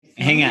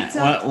Hang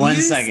on. One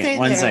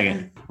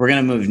second. We're going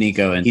to move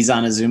Nico in. He's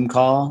on a Zoom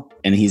call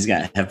and he's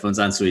got headphones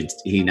on. So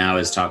he now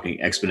is talking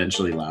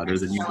exponentially louder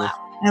than usual.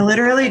 I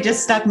literally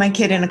just stuck my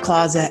kid in a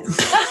closet.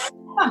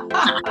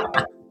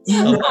 I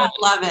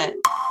love it.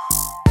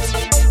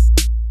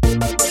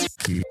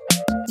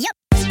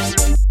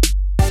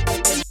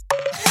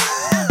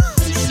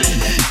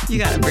 You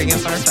got to bring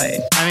up our fight.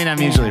 I mean,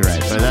 I'm usually right,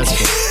 but that's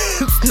cool.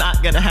 It's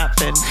not going to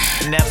happen.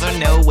 Never,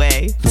 no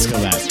way. Let's go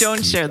back.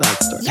 Don't share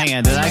that story. Hang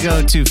on, did I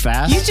go too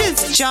fast? You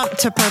just jumped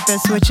to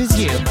purpose, which is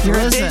you. You're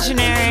a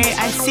visionary.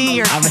 I see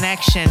your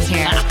connection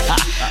here.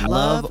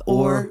 Love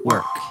or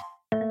work.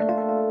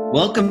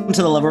 Welcome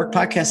to the Love Work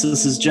Podcast.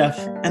 This is Jeff.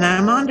 And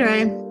I'm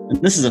Andre.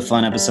 And this is a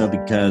fun episode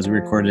because we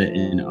recorded it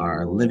in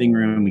our living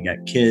room. We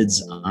got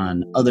kids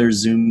on other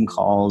Zoom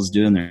calls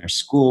doing their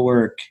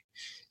schoolwork.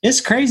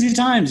 It's crazy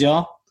times,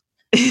 y'all.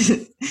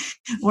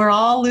 We're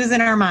all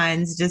losing our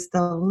minds just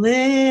a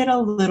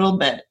little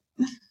bit.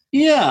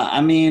 Yeah,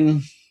 I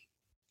mean,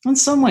 in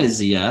some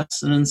ways,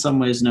 yes, and in some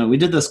ways, no. We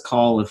did this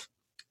call with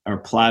our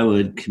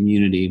plywood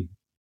community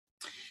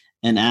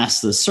and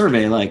asked the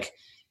survey, like,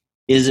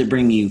 is it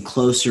bringing you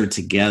closer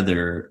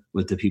together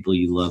with the people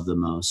you love the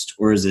most,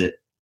 or is it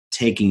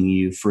taking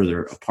you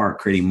further apart,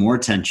 creating more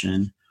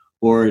tension,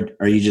 or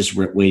are you just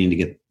waiting to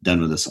get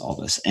done with all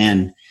this?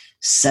 And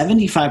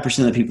 75%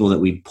 of the people that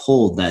we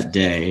polled that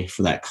day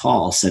for that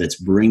call said it's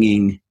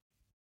bringing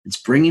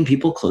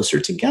people closer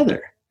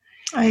together.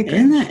 I agree.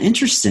 Isn't that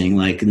interesting?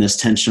 Like in this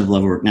tension of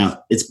love work.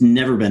 Now, it's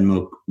never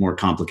been more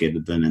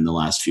complicated than in the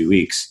last few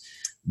weeks,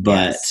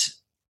 but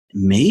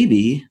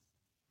maybe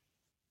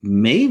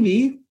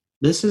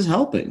this is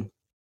helping.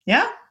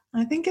 Yeah,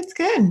 I think it's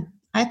good.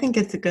 I think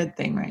it's a good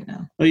thing right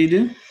now. Oh, you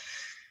do?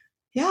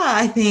 Yeah,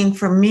 I think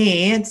for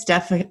me, it's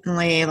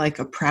definitely like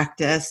a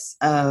practice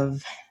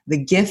of the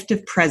gift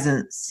of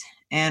presence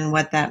and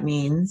what that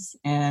means.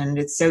 And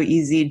it's so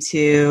easy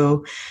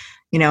to,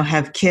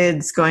 have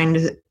kids going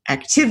to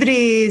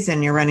activities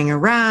and you're running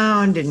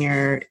around and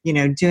you're,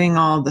 doing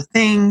all the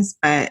things.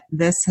 But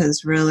this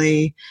has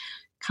really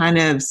kind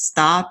of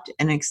stopped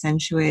and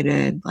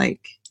accentuated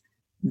like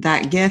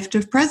that gift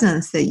of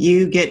presence that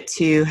you get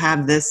to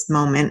have this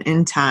moment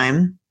in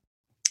time.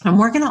 And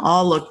we're going to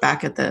all look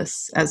back at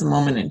this as a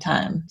moment in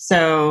time.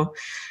 So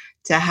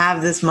to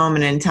have this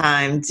moment in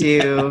time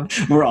to...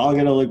 We're all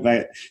going to look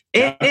back.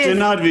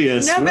 It's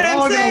obvious. No, but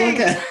I'm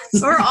saying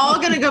we're all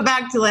going to go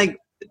back to like,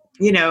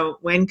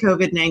 when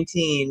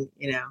COVID-19,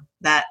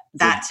 that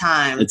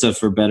time. It's a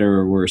for better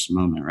or worse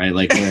moment, right?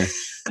 Like where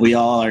we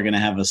all are going to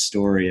have a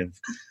story of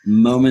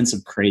moments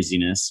of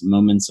craziness,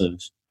 moments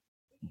of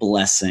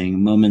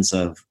blessing, moments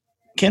of,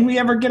 can we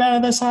ever get out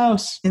of this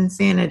house?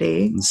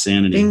 Insanity.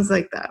 Things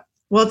like that.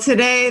 Well,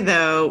 today,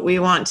 though, we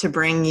want to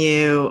bring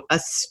you a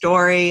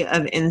story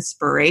of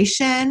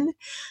inspiration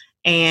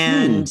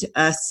and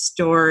a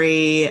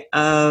story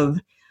of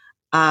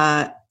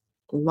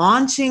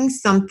launching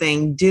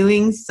something,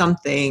 doing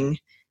something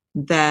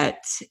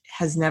that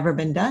has never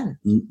been done.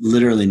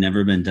 Literally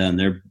never been done.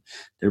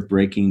 They're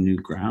breaking new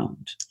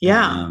ground.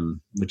 Yeah.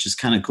 Which is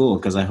kind of cool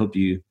because I hope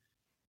you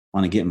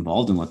want to get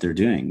involved in what they're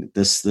doing.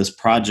 This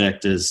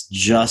project is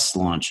just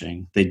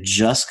launching. They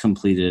just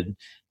completed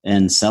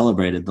and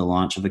celebrated the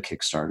launch of a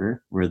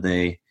Kickstarter where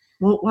they...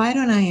 Well, why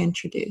don't I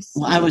introduce?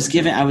 Well, I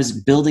was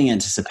building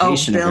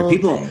anticipation.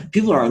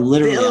 People are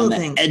literally on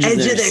the edge of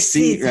their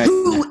seat right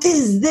Who now.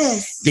 is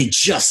this? They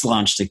just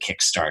launched a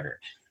Kickstarter.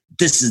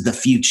 This is the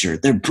future.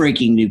 They're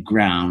breaking new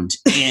ground.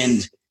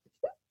 And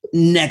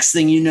next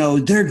thing you know,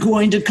 they're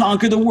going to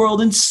conquer the world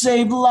and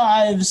save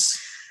lives.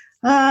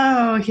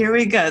 Oh, here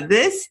we go.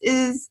 This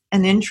is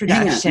an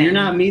introduction. Hang on. You're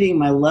not meeting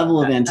my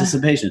level of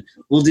anticipation.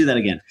 We'll do that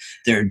again.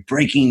 They're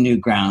breaking new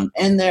ground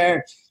and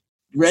they're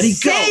ready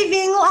to go.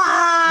 Saving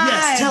lives.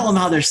 Yes, tell them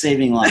how they're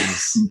saving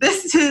lives.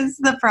 This is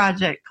the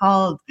project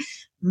called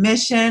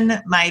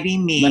Mission Mighty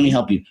Me. Let me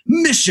help you.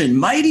 Mission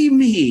Mighty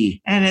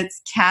Me. And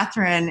it's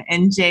Catherine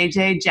and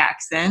JJ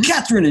Jackson.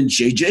 Catherine and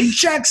JJ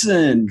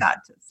Jackson. Got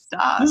to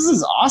stop. This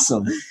is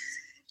awesome.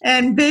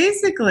 And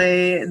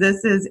basically,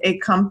 this is a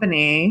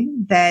company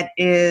that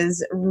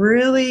is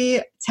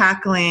really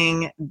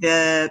tackling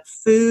the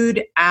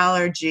food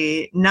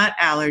allergy, nut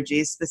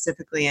allergies,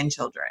 specifically in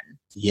children.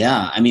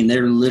 Yeah. I mean,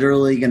 they're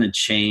literally going to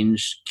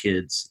change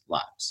kids'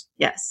 lives.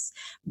 Yes.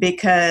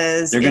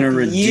 Because they're going to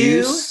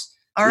reduce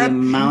the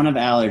amount of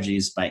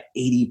allergies by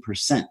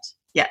 80%.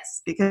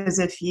 Yes. Because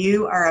if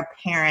you are a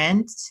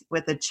parent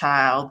with a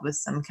child with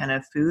some kind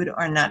of food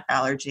or nut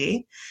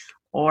allergy,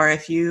 or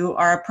if you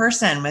are a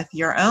person with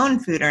your own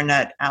food or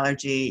nut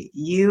allergy,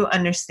 you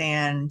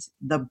understand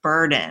the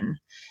burden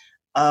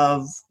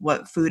of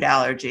what food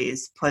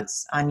allergies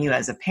puts on you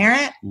as a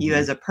parent, you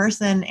as a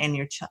person, and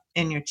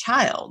your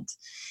child.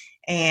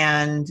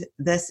 And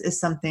this is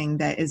something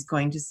that is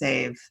going to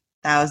save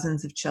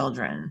thousands of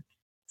children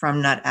from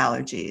nut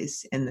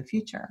allergies in the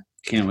future.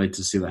 Can't wait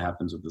to see what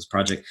happens with this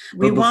project.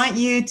 We want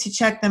you to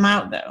check them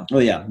out, though. Oh,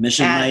 yeah.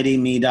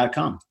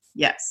 MissionMightyMe.com.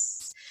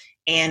 Yes.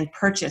 And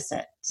purchase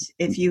it.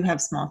 If you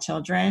have small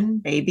children,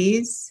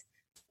 babies,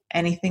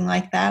 anything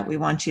like that, we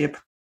want you to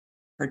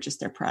purchase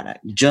their product.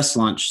 Just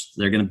launched.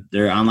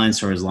 Their online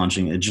store is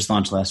launching. It just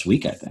launched last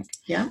week, I think.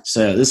 Yeah.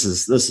 So this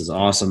is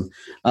awesome.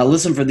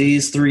 Listen for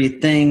these 3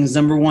 things.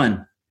 Number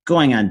 1,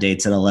 going on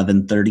dates at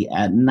 11:30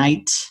 at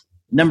night.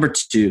 Number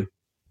 2,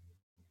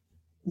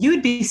 you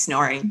would be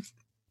snoring.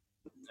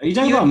 Are you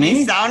talking about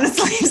me? Sound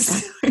asleep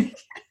snoring.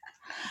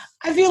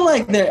 I feel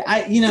like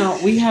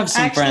we have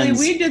some friends. Actually,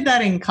 we did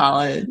that in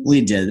college.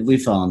 We did. We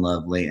fell in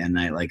love late at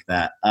night like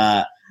that.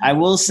 I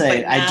will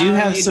say I do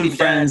have some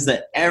friends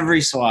that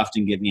every so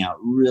often get me out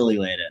really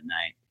late at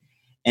night.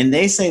 And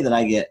they say that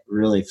I get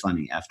really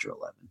funny after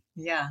 11.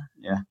 Yeah.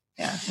 Yeah.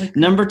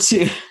 Number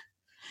 2,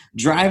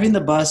 driving the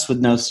bus with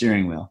no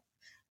steering wheel.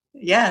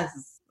 Yes.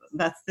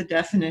 That's the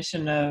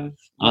definition of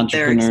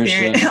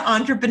entrepreneurship.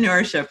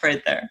 Entrepreneurship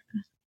right there.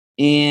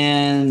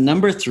 And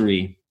number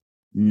 3,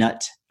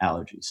 nut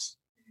allergies.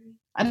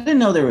 I didn't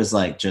know there was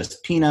like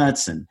just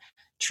peanuts and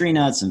tree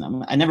nuts,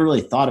 and I never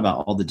really thought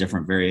about all the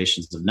different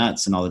variations of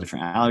nuts and all the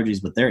different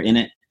allergies, but they're in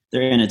it.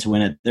 They're in it to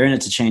win it. They're in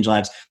it to change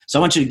lives. So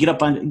I want you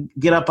to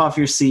get up off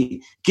your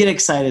seat, get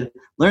excited,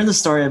 learn the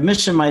story of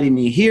Mission Mighty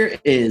Me. Here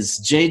is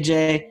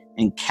JJ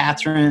and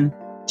Catherine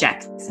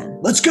Jackson.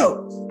 Let's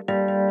go.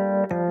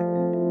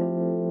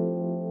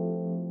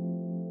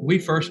 We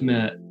first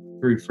met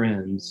through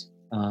friends.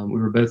 We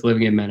were both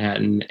living in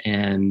Manhattan,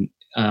 and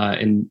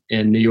in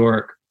New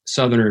York,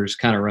 Southerners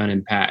kind of run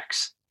in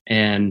packs.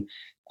 And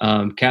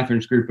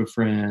Catherine's group of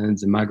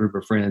friends and my group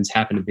of friends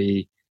happened to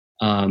be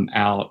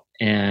out,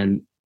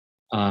 and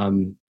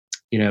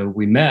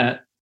we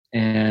met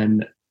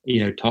and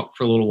talked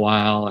for a little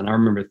while. And I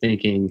remember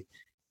thinking,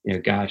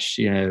 gosh,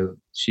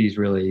 she's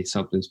really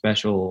something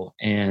special.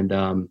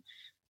 And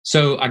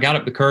so I got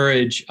up the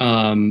courage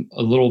a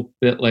little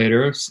bit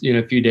later,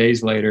 a few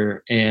days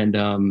later, and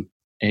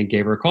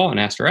gave her a call and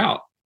asked her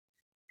out.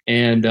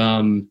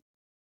 And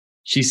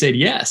she said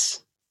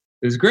yes.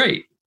 It was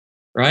great,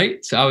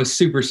 right? So I was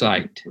super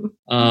psyched.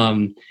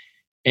 And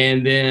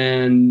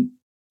then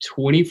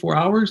 24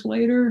 hours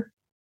later,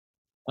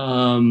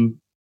 I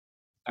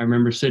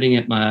remember sitting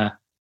at my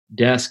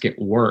desk at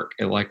work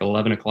at like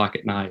 11 o'clock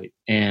at night,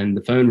 and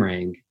the phone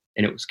rang,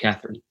 and it was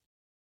Catherine,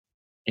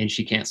 and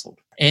she canceled.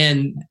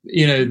 And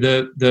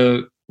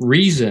the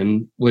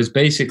reason was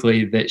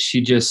basically that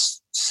she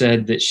just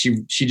said that she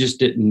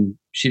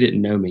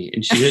didn't know me,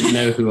 and she didn't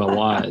know who I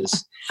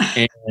was,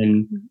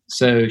 and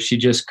so she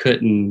just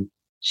couldn't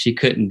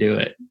do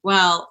it.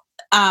 Well,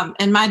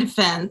 in my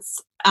defense,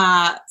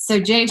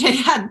 so JJ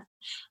had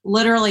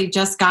literally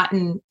just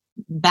gotten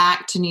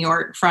back to New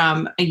York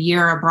from a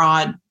year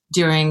abroad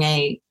doing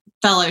a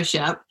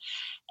fellowship.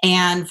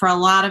 And for a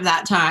lot of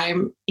that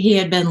time, he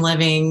had been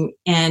living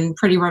in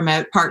pretty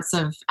remote parts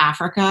of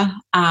Africa.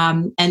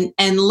 And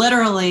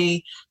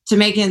literally to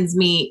make ends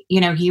meet,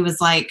 he was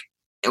like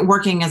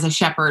working as a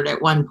shepherd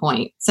at one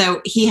point.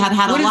 So he had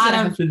what a lot does that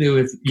of have to do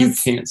with you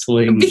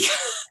canceling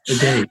the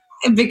date?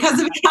 Because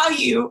of how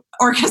you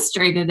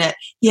orchestrated it.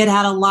 He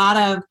had a lot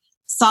of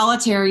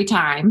solitary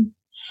time.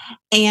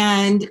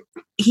 And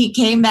he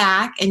came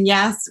back, and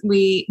yes,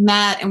 we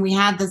met, and we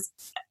had this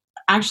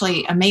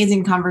actually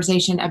amazing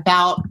conversation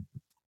about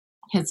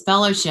his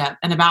fellowship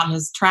and about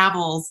his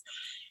travels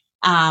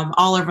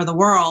all over the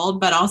world,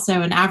 but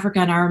also in Africa.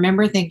 And I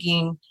remember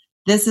thinking,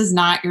 this is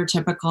not your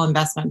typical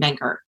investment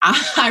banker.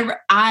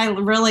 I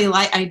really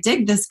I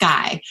dig this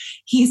guy.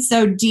 He's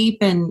so deep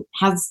and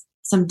has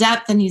some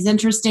depth, and he's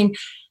interesting,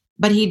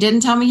 but he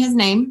didn't tell me his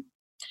name.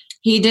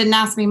 He didn't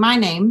ask me my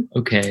name.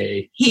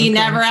 Okay. He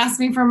never asked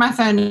me for my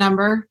phone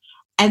number.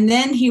 And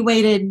then he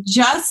waited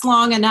just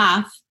long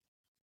enough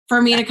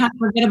for me to kind of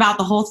forget about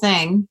the whole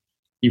thing.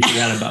 You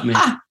forgot about me.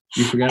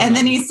 And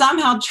then he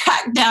somehow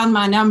tracked down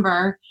my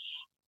number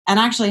and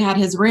actually had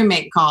his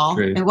roommate call.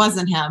 True. It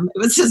wasn't him. It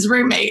was his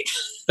roommate.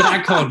 But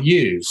I called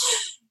you.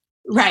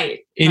 Right.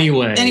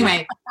 Anyway.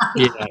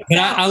 Yeah. But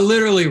I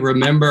literally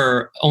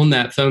remember on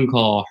that phone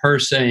call her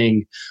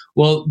saying,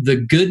 well, the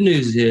good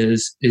news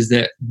is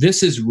that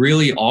this is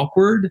really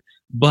awkward,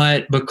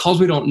 but because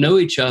we don't know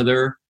each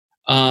other,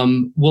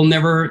 we'll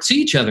never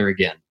see each other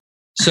again.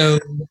 So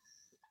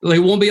it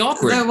won't be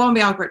awkward. So it won't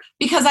be awkward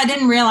because I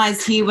didn't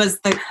realize he was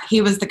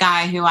the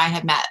guy who I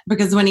had met,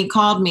 because when he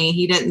called me,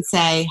 he didn't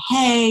say,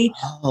 hey,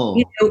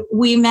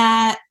 we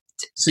met.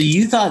 So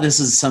you thought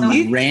this is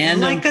some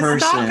random like a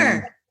person.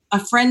 Stalker. A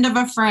friend of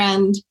a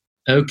friend.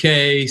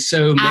 Okay,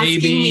 so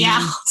maybe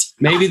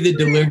the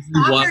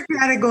delivery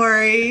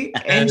category,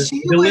 and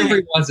she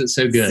delivery wasn't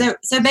so good.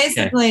 So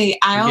basically,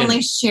 I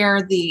only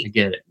share the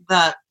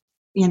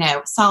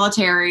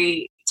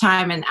solitary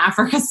time in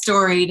Africa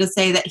story to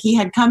say that he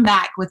had come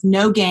back with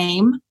no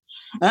game.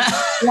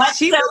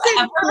 She was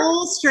in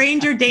full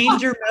stranger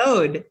danger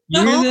mode.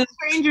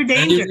 Stranger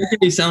danger.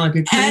 You sound like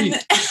a creep.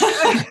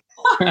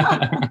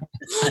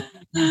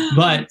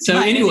 But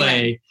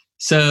anyway.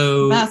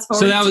 So that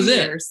was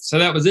it. So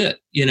that was it.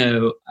 I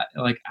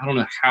don't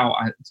know how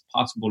it's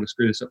possible to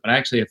screw this up, but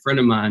actually a friend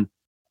of mine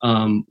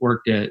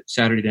worked at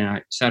Saturday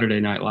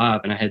Night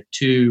Live, and I had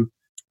 2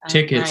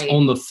 tickets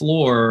on the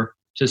floor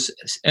to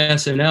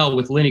SNL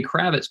with Lenny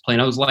Kravitz playing.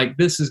 I was like,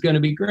 this is going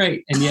to be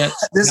great. And yet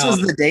This was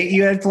the date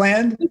you had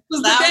planned? This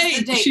was That the was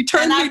the date. date. She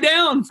turned And me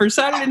down for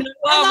Saturday Night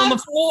Live on the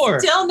floor.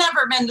 Still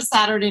never been to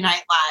Saturday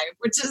Night Live,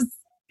 which is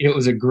It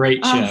was a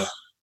great show. Oh, It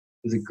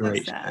was a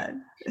great show. Sad.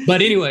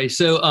 But anyway,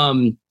 so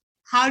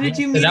How did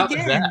you meet that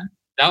again? was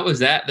that was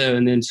that though.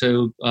 And then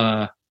so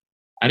I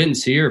didn't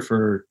see her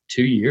for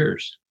 2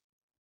 years.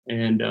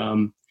 And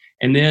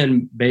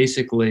then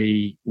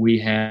basically we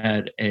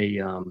had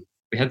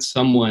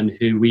someone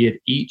who we had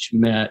each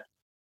met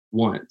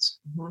once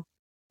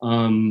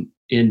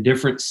in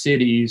different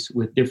cities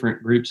with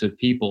different groups of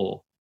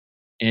people.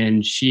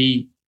 And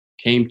she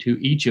came to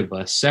each of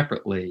us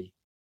separately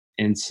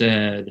and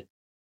said,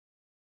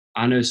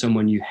 I know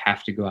someone you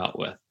have to go out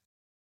with.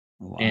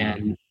 Wow.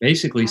 And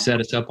basically set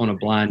us up on a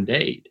blind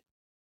date.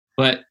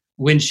 But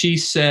when she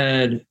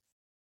said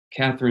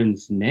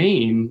Catherine's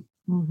name,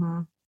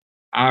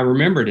 I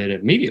remembered it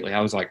immediately.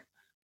 I was like,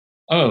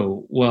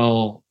 oh,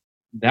 well,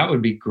 that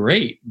would be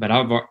great. But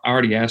I've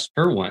already asked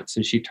her once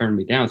and she turned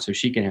me down, so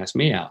she can ask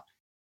me out.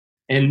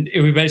 And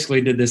we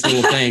basically did this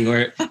little thing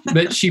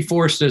but she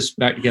forced us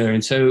back together.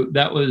 And so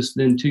that was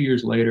then 2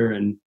 years later.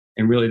 And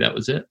really that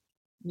was it.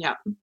 yeah.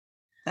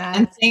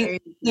 And That's thank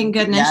crazy.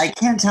 goodness. Yeah, I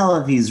can't tell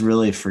if he's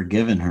really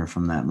forgiven her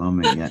from that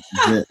moment yet.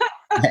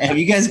 Have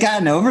you guys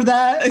gotten over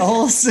that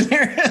whole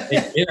scenario?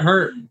 It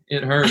hurt.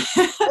 It hurt.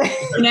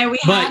 We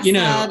But,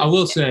 had I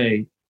will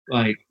say,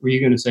 like, were you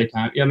going to say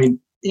time? I mean,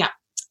 Yeah.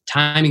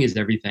 Timing is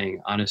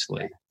everything,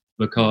 honestly,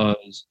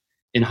 because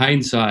in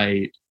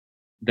hindsight,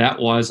 that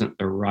wasn't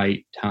the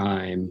right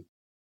time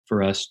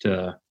for us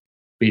to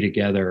be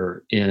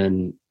together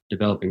in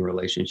developing a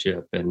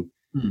relationship. And,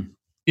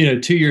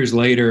 2 years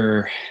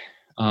later,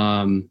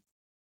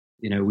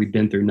 we'd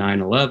been through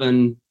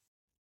 9/11.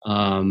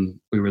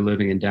 We were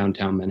living in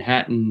downtown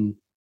Manhattan.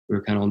 We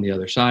were kind of on the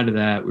other side of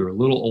that. We were a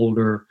little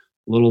older,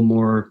 a little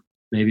more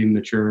maybe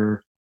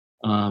mature.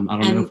 I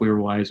don't know if we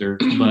were wiser,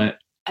 but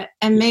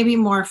and maybe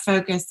more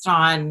focused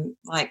on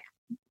like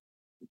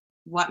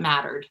what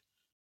mattered.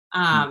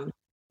 Pre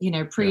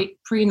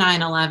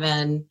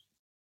 9/11,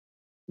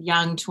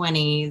 young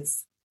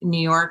 20s,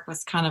 New York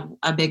was kind of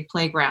a big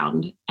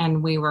playground,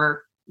 and we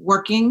were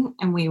working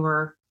and we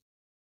were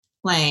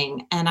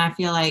playing. And I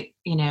feel like,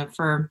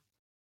 for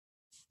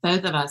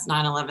both of us,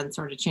 9/11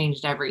 sort of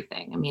changed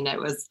everything. I mean, it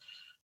was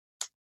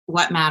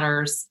what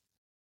matters,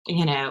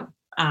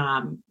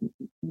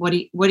 what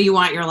do you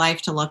want your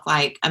life to look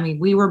like? I mean,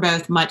 we were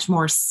both much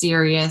more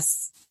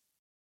serious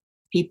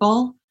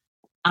people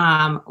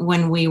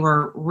when we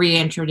were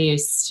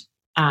reintroduced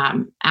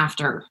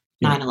after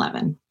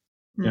 9/11.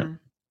 Yeah.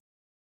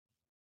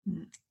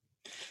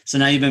 So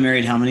now you've been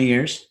married how many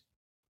years?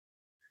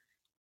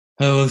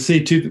 Oh, let's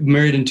see,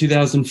 married in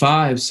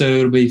 2005, so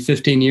it'll be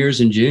 15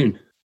 years in June.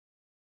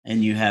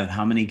 And you have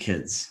how many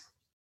kids?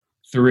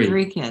 3.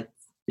 3 kids.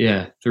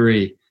 Yeah,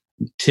 3.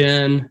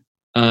 10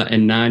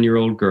 and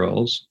 9-year-old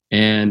girls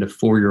and a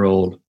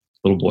 4-year-old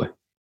little boy.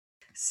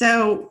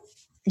 So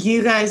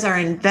you guys are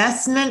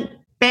investment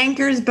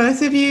bankers,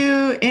 both of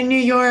you in New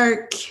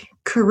York,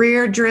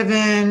 career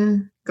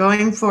driven,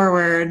 going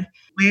forward.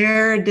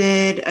 Where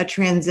did a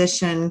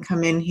transition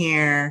come in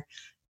here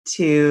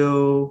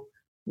to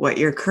what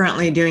you're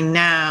currently doing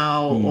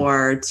now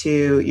or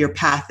to your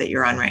path that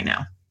you're on right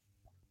now?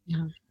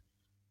 Yeah.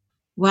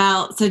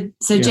 Well, so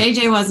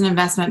JJ was an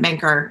investment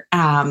banker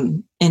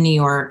in New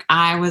York.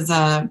 I was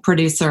a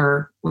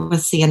producer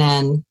with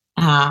CNN.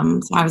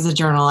 So I was a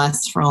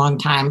journalist for a long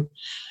time.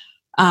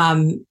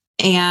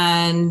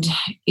 And,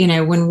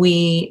 when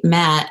we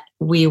met,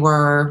 we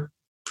were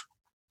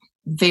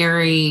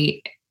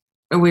very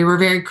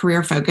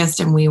career focused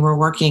and we were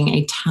working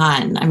a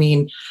ton. I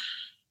mean,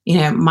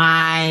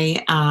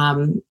 my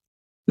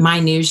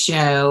news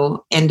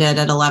show ended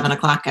at 11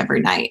 o'clock every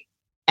night.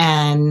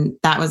 And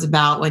that was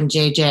about when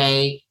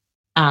JJ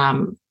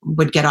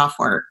would get off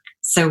work.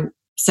 So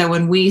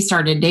when we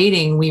started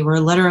dating, we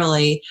were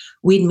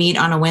we'd meet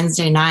on a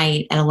Wednesday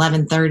night at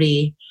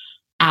 11:30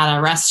 at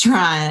a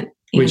restaurant.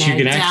 Which you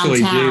can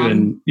actually do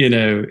in New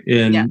York.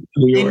 In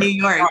New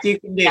York, you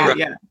can do it,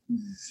 yeah.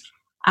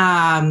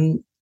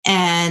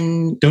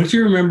 And don't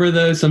you remember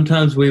though?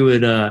 Sometimes we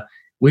would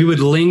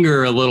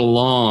linger a little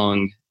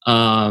long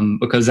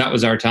because that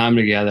was our time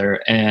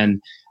together.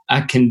 And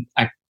I can't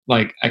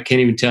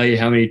even tell you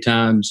how many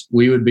times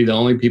we would be the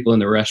only people in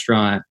the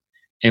restaurant,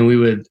 and we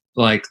would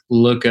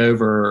look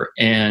over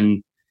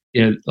and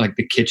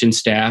the kitchen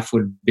staff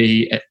would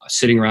be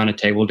sitting around a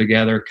table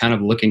together, kind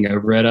of looking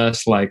over at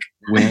us when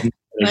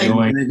they're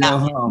going to go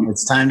home.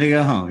 It's time to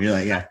go home. You're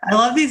like, yeah. I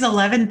love these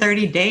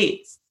 11:30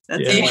 dates.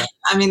 That's it.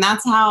 I mean,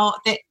 that's how,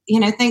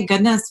 thank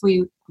goodness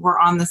we were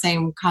on the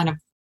same kind of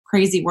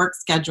crazy work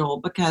schedule,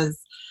 because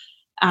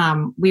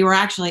we were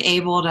actually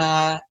able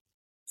to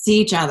see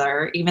each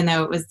other, even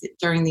though it was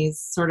during these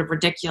sort of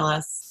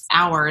ridiculous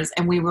hours.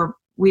 And we were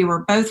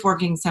both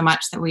working so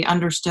much that we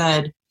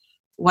understood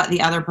what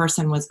the other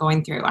person was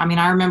going through. I mean,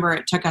 I remember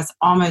it took us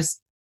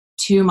almost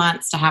 2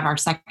 months to have our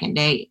second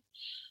date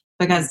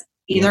because,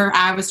 Either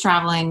I was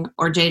traveling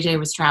or JJ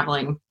was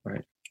traveling.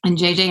 Right. And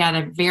JJ had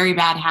a very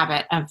bad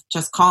habit of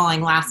just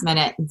calling last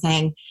minute and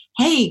saying,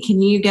 hey,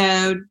 can you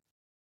go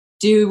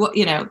do what,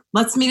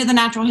 let's meet at the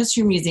Natural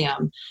History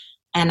Museum.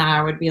 And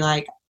I would be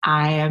like,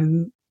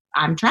 I'm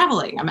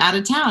traveling. I'm out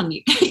of town.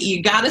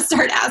 You got to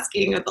start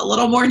asking with a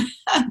little more.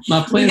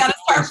 My plan. We got to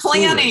start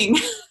planning.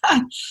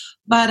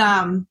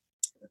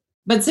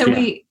 but so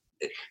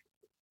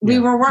we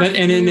were working.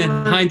 And in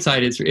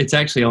hindsight, it's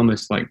actually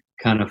almost like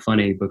kind of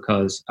funny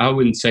because I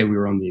wouldn't say we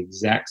were on the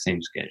exact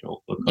same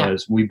schedule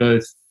because we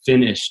both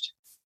finished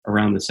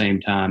around the same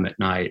time at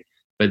night.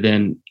 But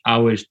then I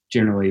was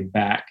generally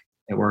back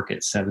at work at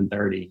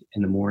 7:30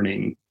 in the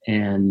morning,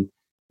 and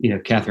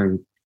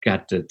Catherine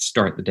got to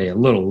start the day a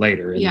little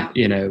later.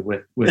 And,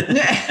 with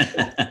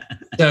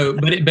so,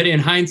 but in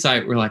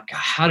hindsight, we're like,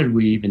 how did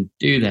we even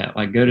do that?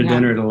 Like, go to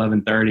dinner at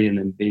 11:30 and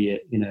then be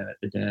at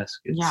the desk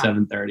at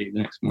 7:30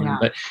 the next morning.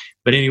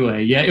 But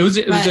anyway, it was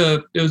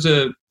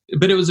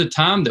a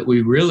time that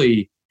we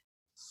really,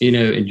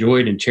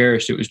 enjoyed and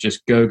cherished. It was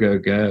just go, go,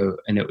 go.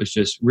 And it was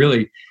just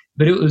really,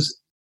 but it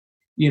was,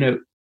 in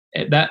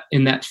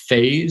that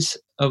phase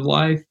of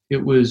life,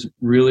 it was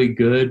really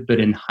good. But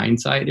in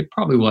hindsight, it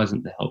probably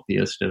wasn't the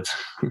healthiest of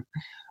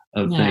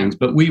things.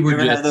 But we were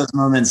just have those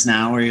moments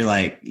now where you're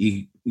like,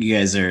 you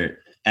guys are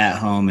at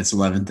home, it's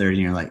 11:30, and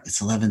you're like,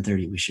 it's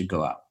 11:30, we should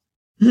go out.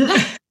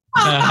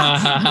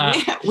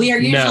 We are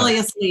usually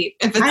asleep.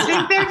 I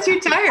think they're too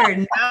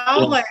tired. No,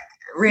 like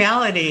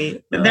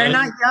reality. They're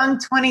not young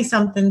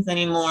 20-somethings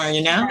anymore,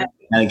 Gotta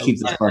keep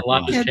the spark. A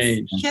lot has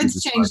changed.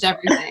 Kids changed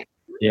everything.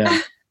 Yeah.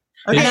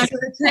 Okay, so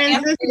the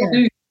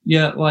transition.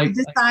 Like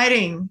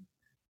deciding.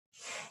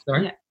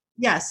 Sorry?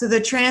 Yeah, so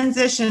the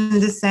transition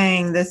to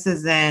saying this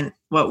isn't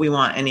what we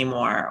want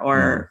anymore,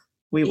 or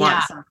we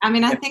want something. I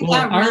mean, I think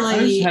that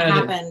really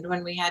happened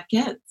when we had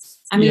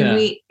kids. I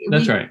mean,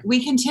 that's right.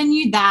 We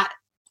continued that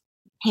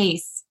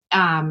pace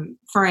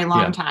for a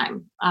long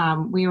time.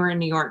 We were in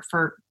New York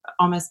for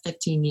almost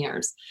 15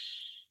 years.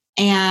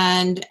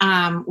 And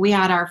we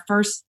had our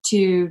first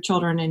 2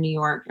 children in New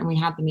York, and we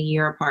had them a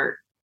year apart.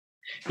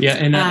 Yeah,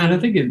 and I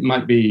think it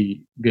might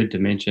be good to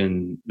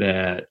mention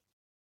that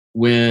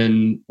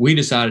when we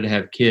decided to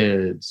have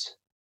kids,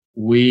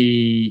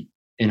 we,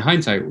 in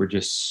hindsight, were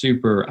just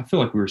I feel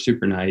like we were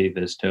super naive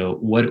as to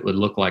what it would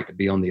look like to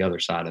be on the other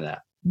side of that,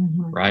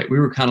 right? We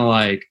were kind of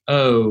like,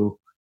 oh,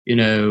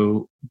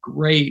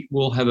 great,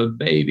 we'll have a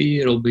baby,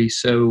 it'll be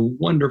so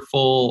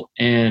wonderful,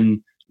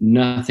 and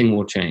nothing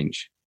will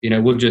change.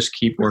 We'll just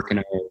keep working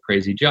our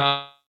crazy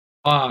job,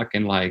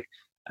 and like,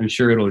 I'm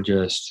sure it'll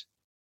just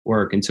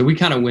work. And so we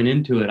kind of went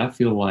into it, I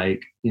feel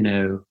like,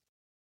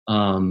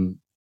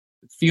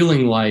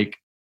 feeling like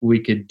we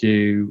could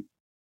do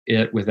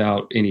it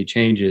without any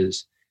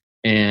changes.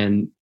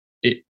 And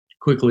it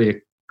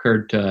quickly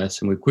occurred to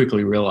us, and we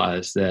quickly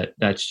realized that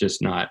that's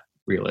just not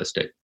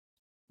realistic.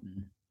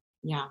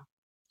 Yeah.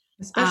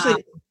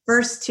 Especially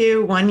first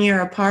 2 1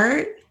 year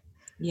apart.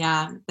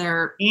 Yeah.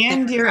 You're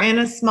in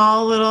a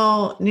small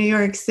little New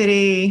York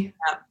City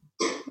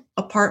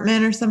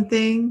apartment or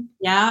something.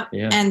 Yeah.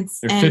 And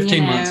they're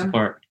 15 months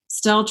apart.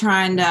 Still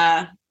trying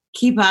to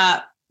keep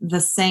up the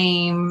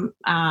same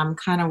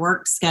kind of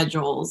work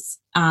schedules.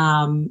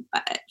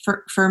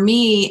 For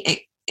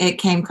me, it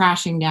came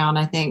crashing down,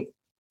 I think,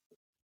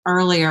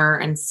 earlier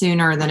and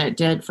sooner than it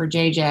did for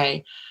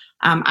JJ.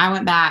 I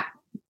went back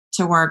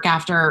to work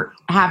after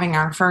having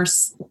our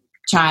first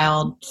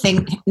child,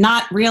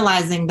 not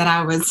realizing that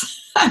I was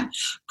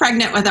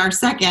pregnant with our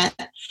second.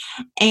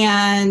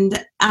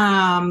 And,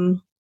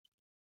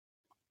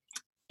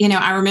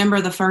 I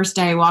remember the first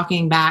day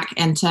walking back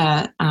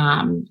into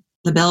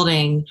the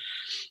building,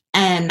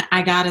 and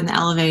I got in the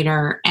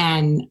elevator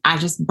and I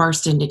just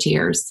burst into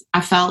tears. I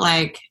felt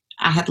like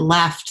I had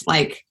left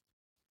like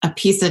a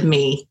piece of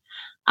me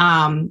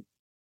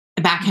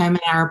back home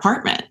in our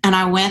apartment. And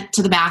I went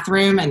to the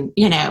bathroom and,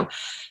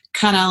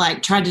 kind of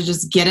like tried to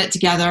just get it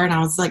together. And I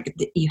was like,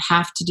 you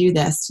have to do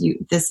this.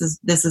 This is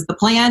the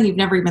plan. You've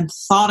never even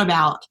thought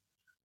about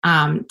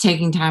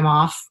taking time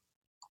off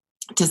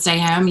to stay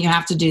home. You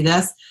have to do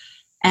this.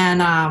 And,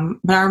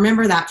 but I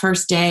remember that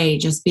first day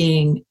just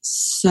being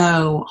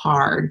so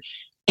hard.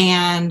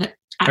 And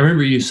I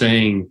remember you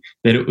saying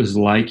that it was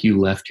like you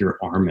left your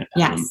arm at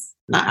home. Yes.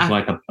 It was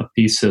like a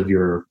piece of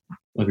your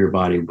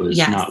body was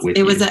not with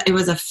you. It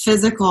was a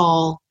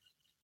physical,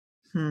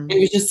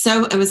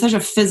 it was such a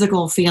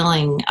physical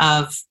feeling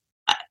of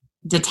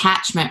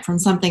detachment from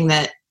something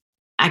that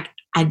I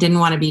didn't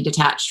want to be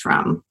detached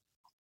from.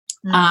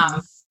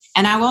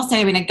 And I will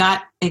say, I mean, it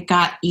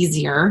got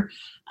easier.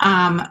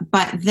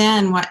 But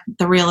then what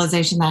the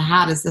realization that I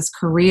had is this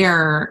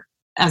career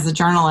as a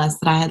journalist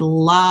that I had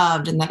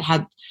loved and that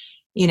had,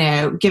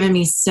 given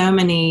me so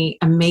many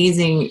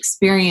amazing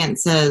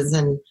experiences,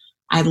 and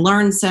I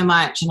learned so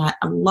much, and I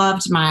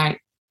loved my,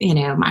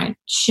 my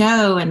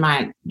show and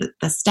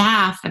the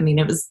staff. I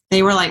mean,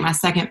 they were like my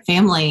second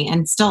family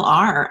and still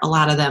are, a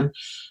lot of them.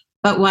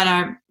 But what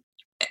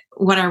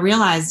I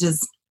realized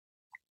is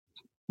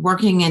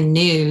working in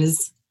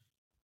news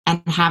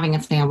and having a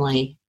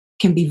family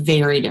can be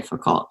very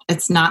difficult.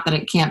 It's not that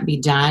it can't be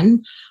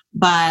done,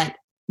 but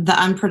the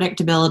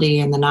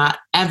unpredictability and the not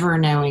ever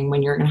knowing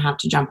when you're going to have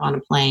to jump on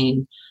a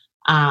plane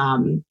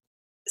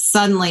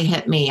suddenly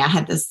hit me. I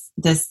had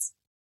this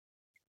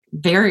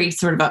very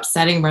sort of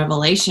upsetting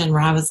revelation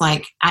where I was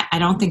like, I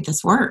don't think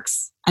this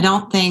works. I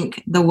don't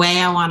think the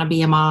way I want to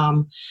be a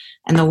mom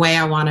and the way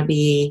I want to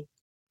be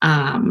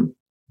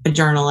a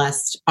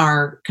journalist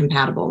are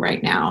compatible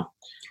right now.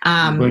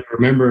 But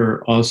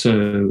remember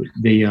also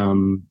the,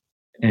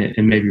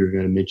 and maybe you're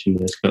going to mention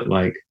this, but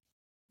like,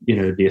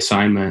 the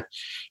assignment.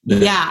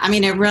 I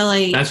mean, it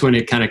really... That's when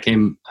it kind of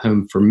came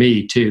home for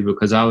me too,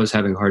 because I was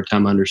having a hard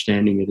time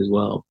understanding it as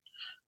well.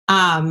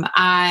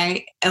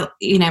 My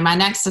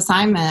next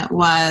assignment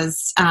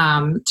was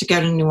to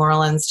go to New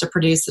Orleans to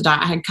produce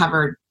I had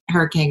covered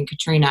Hurricane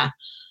Katrina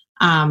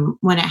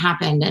when it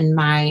happened, and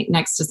my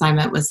next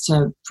assignment was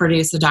to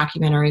produce a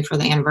documentary for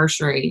the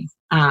anniversary,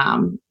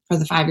 for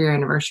the 5-year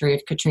anniversary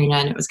of Katrina,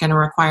 and it was going to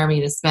require me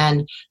to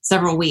spend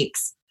several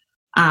weeks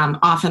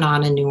off and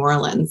on in New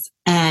Orleans.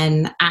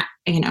 And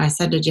I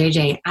said to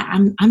JJ,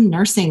 I'm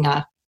nursing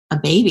a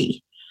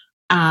baby.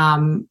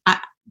 And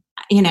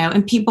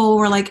people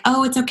were like,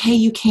 oh, it's okay.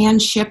 You can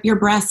ship your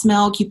breast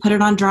milk. You put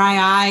it on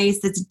dry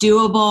ice. It's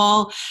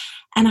doable.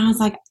 And I was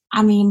like,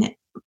 I mean,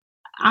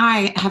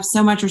 I have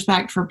so much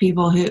respect for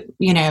people who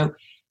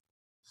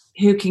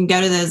can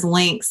go to those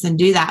lengths and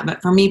do that.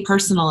 But for me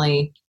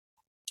personally,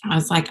 I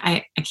was like,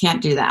 I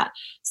can't do that.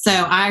 So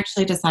I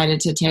actually decided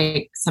to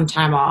take some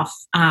time off.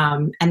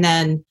 And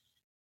then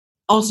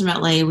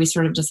ultimately we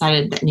sort of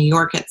decided that New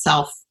York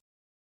itself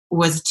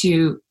was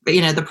too,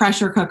 the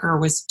pressure cooker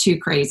was too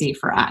crazy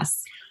for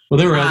us. Well,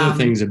 there were other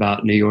things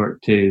about New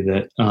York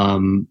too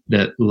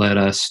that led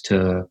us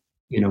to,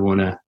 want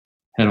to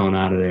head on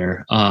out of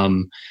there.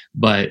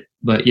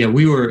 But yeah,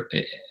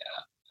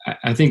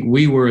 I think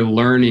we were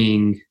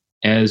learning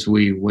as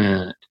we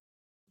went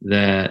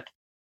that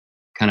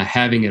kind of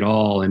having it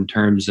all in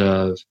terms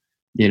of,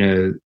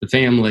 the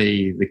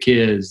family, the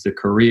kids, the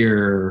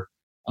career,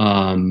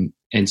 and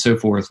so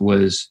forth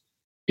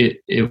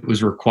it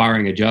was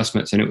requiring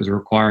adjustments, and it was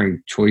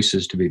requiring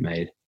choices to be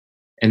made.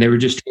 And they were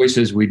just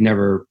choices we'd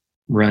never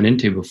run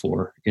into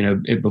before.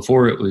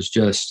 Before it was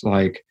just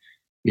like,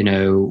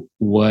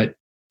 what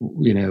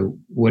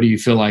do you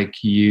feel like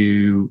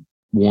you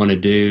want to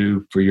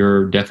do for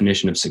your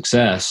definition of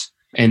success?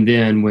 And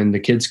then when the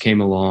kids came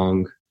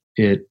along,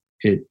 it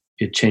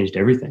changed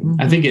everything. Mm-hmm.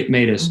 I think it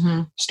made us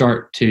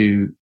start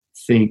to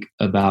think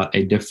about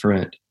a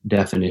different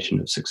definition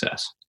of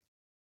success.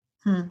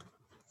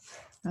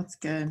 That's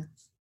good.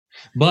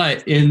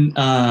 But in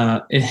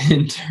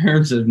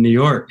terms of New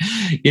York,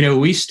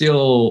 we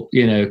still,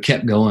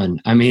 kept going.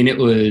 I mean, it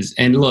was,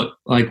 and look,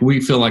 like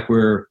we feel like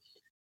we're,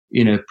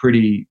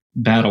 pretty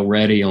battle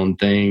ready on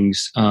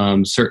things,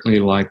 certainly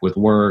like with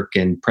work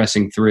and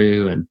pressing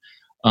through.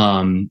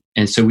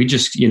 And so we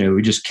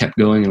just kept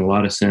going in a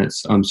lot of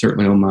sense,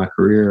 certainly on my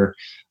career.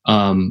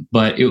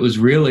 But it was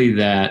really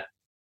that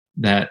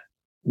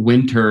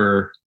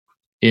winter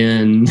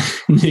in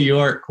New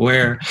York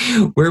where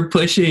we're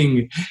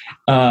pushing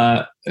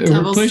a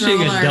double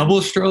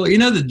stroller,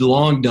 the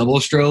long double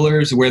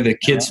strollers where the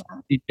kids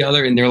each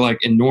other and they're like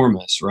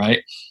enormous,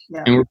 right?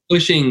 Yeah. And we're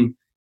pushing,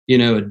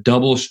 a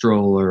double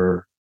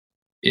stroller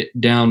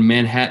down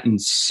Manhattan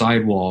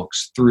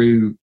sidewalks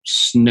through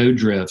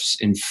snowdrifts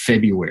in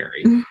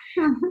February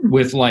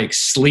with like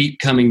sleet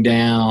coming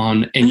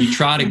down, and you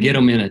try to get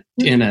them in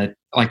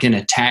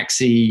a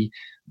taxi,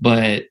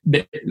 but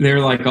they're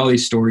like all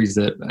these stories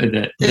that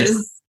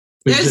it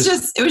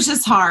was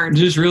just hard.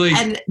 Just really,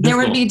 and difficult. There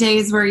would be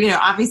days where,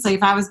 obviously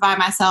if I was by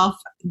myself,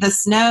 the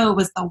snow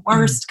was the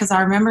worst because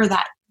I remember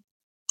that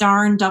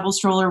darn double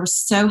stroller was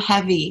so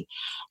heavy,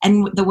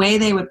 and the way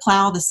they would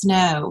plow the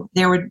snow,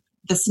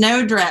 the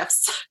snow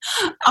drifts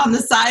on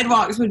the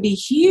sidewalks would be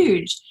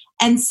huge.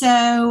 And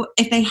so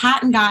if they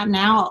hadn't gotten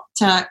out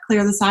to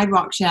clear the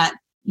sidewalks yet,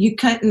 you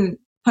couldn't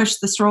push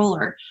the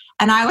stroller.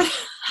 And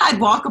I'd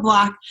walk a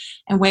block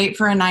and wait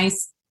for a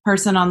nice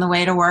person on the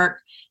way to work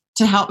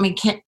to help me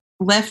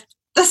lift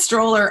the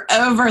stroller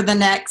over the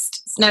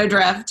next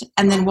snowdrift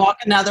and then walk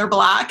another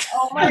block.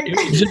 Oh my God.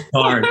 It was just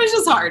hard. It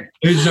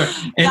was just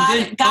hard.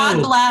 And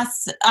God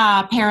bless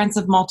parents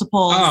of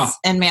multiples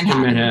in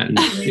Manhattan.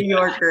 New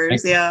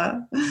Yorkers, yeah.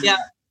 Yeah.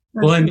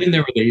 Well, and then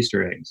there were the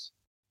Easter eggs.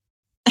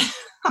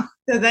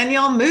 So then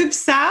y'all moved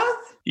south?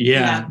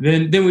 Yeah.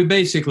 Then we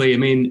basically,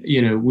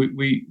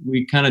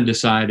 we kind of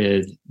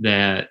decided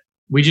that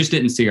we just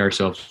didn't see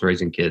ourselves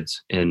raising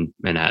kids in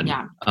Manhattan.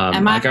 Yeah.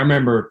 I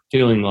remember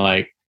feeling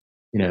like,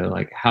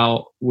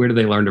 where do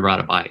they learn to ride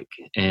a bike?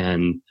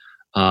 And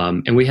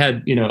we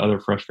had, other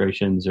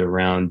frustrations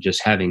around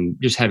just having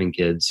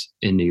kids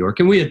in New York.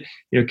 And we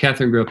had,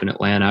 Catherine grew up in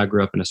Atlanta. I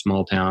grew up in a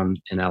small town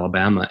in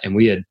Alabama, and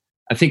we had,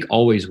 I think,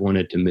 always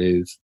wanted to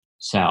move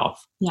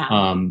south.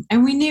 Yeah.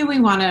 And we knew we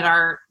wanted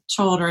our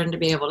children to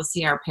be able to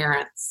see our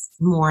parents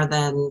more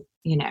than,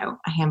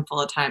 a handful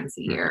of times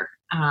a year.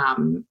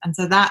 And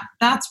so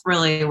that's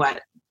really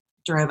what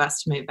drove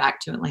us to move back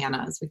to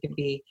Atlanta, is we could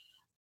be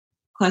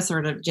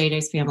closer to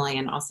JJ's family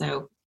and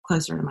also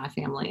closer to my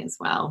family as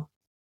well.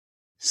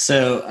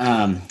 So,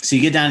 so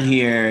you get down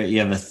here, you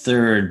have a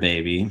third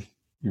baby,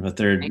 you have a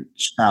third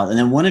child, and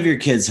then one of your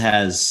kids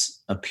has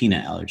a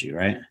peanut allergy,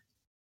 right?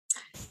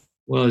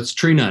 Well, it's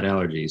tree nut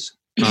allergies.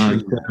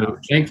 So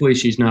thankfully,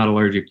 she's not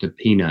allergic to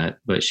peanut,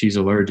 but she's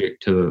allergic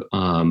to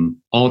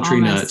all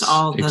tree nuts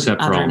except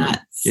for almond.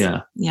 Nuts.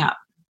 Yeah. Yeah.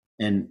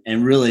 And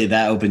really,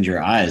 that opened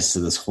your eyes to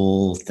this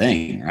whole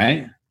thing,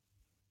 right?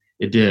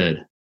 It did.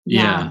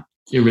 Yeah,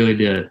 it really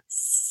did.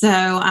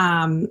 So,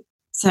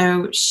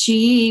 so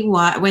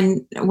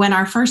when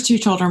our first two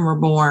children were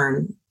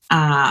born,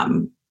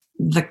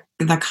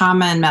 the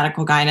common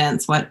medical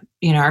guidance, what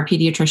our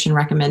pediatrician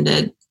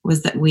recommended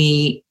was that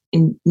we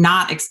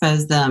not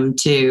expose them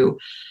to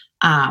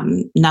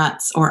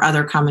nuts or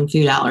other common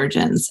food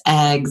allergens,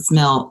 eggs,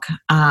 milk,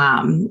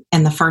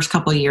 in the first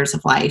couple of years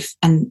of life.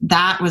 And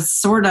that was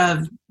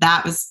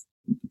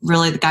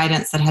really the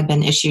guidance that had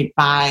been issued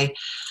by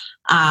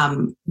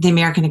the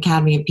American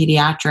Academy of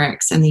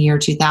Pediatrics in the year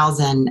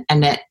 2000.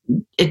 And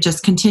it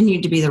just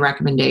continued to be the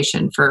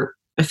recommendation for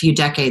a few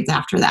decades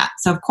after that.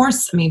 So of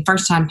course,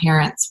 first-time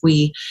parents,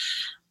 we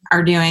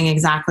are doing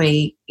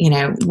exactly,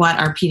 what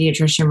our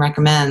pediatrician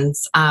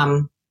recommends.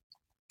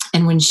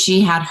 And when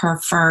she had her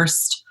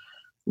first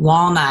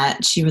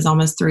walnut, she was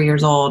almost 3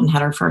 years old and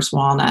had her first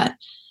walnut.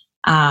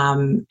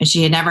 And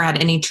she had never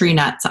had any tree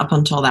nuts up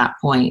until that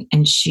point.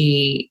 And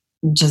she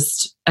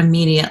just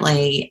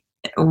immediately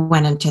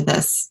went into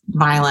this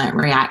violent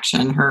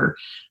reaction. Her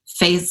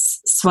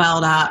face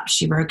swelled up.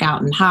 She broke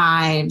out in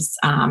hives.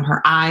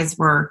 Her eyes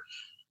were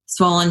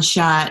swollen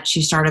shut.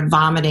 She started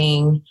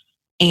vomiting.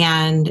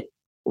 And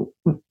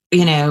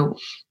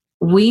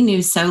we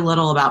knew so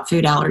little about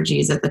food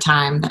allergies at the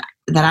time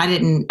that I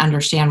didn't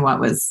understand what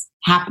was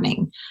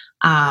happening.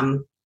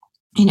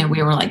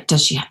 We were like,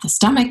 does she have the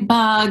stomach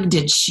bug?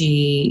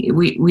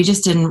 We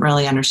just didn't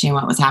really understand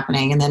what was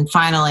happening. And then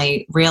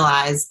finally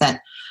realized that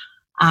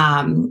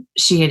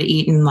she had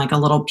eaten like a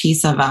little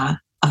piece of a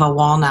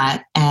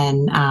walnut,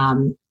 and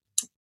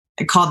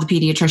I called the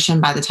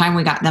pediatrician. By the time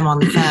we got them on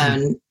the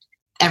phone,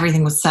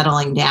 everything was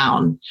settling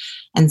down.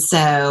 And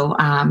so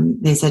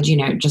they said,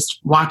 just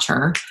watch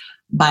her,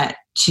 but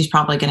she's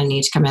probably going to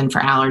need to come in for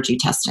allergy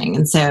testing.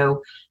 And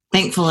so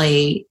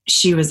thankfully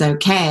she was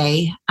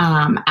okay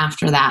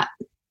after that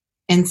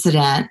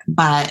incident.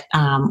 But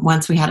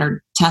once we had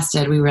her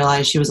tested, we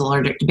realized she was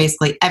allergic to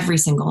basically every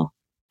single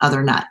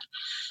other nut.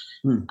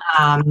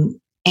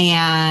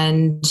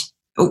 And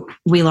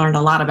we learned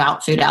a lot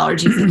about food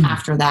allergies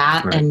after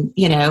that, right. And,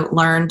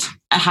 learned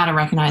how to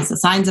recognize the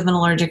signs of an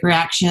allergic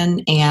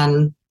reaction,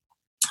 and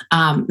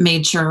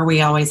made sure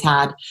we always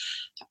had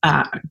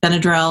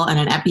Benadryl and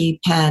an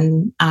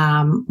EpiPen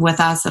with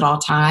us at all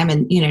time.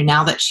 And,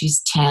 now that she's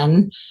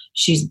 10,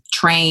 she's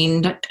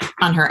trained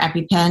on her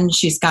EpiPen.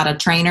 She's got a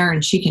trainer,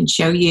 and she can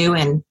show you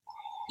in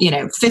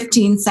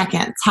 15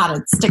 seconds how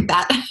to stick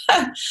that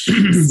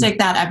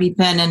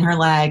EpiPen in her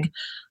leg.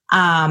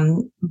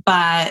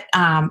 But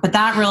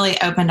that really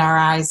opened our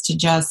eyes to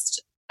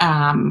just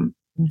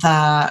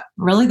the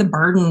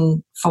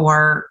burden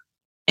for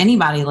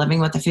anybody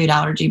living with a food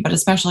allergy, but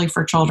especially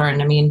for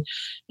children.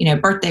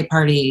 Birthday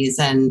parties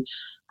and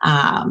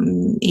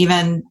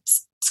even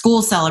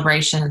school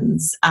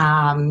celebrations.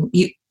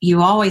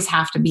 You always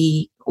have to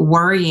be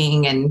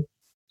worrying and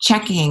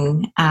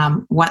checking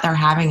what they're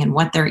having and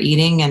what they're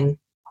eating and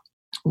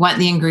what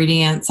the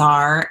ingredients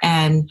are.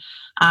 And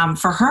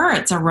for her,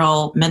 it's a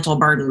real mental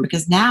burden,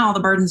 because now the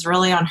burden's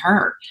really on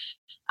her.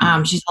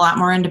 She's a lot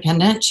more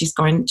independent. She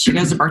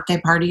goes to birthday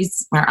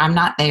parties where I'm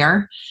not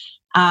there.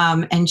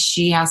 And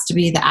she has to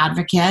be the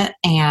advocate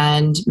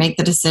and make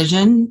the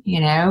decision,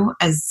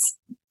 is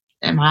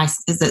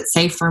it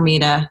safe for me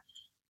to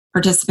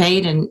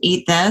participate and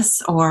eat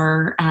this,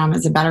 or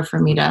is it better for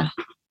me to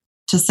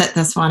sit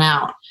this one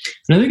out?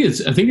 And I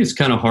think it's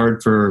kind of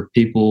hard for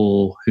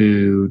people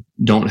who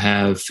don't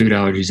have food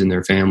allergies in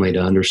their family to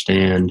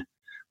understand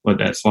what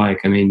that's like.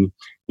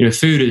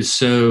 Food is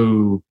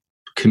so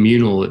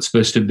communal. It's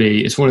supposed to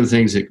be. It's one of the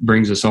things that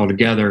brings us all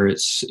together.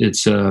 It's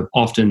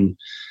often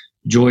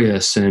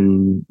joyous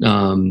and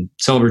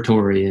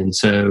celebratory, and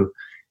so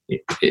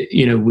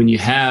when you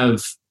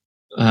have,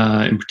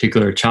 in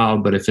particular, a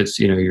child, but if it's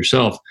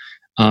yourself,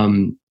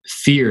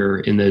 fear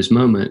in those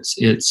moments,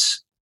 it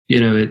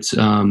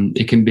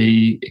can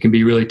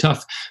be really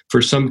tough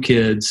for some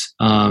kids.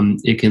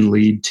 It can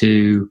lead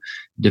to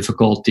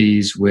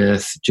difficulties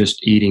with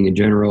just eating in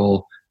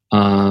general.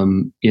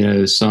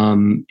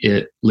 Some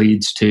it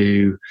leads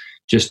to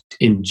just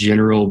in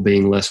general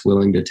being less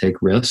willing to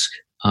take risk,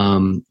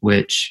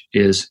 which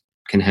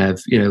can have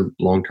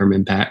long-term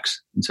impacts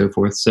and so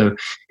forth. So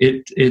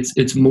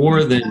it's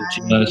more than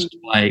just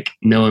like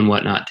knowing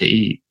what not to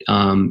eat.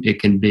 It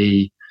can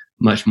be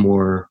much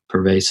more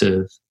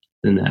pervasive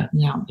than that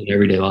in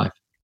everyday life.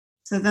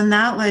 So then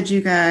that led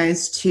you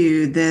guys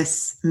to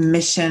this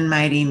Mission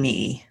Mighty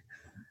Me.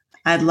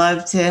 I'd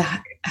love to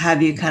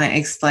have you kind of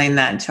explain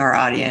that to our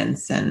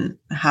audience and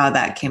how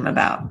that came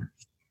about.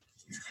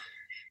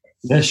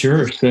 Yeah,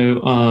 sure.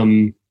 So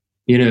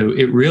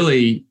it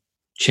really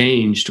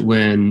changed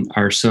when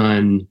our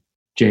son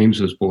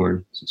James was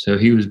born. So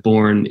he was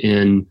born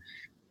in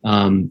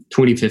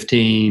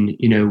 2015.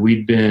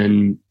 We'd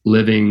been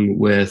living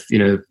with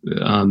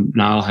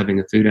Niall having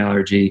a food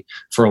allergy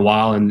for a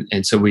while,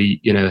 and so we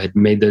had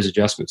made those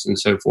adjustments and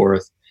so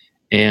forth.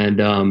 And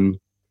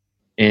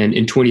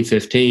in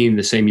 2015,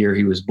 the same year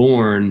he was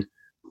born,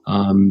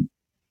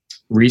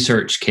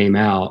 research came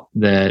out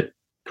that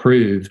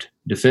proved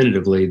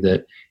definitively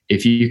that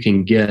if you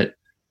can get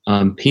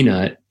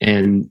peanut,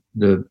 and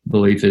the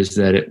belief is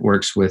that it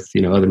works with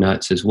other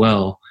nuts as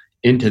well,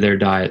 into their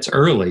diets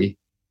early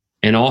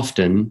and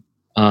often,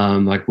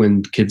 like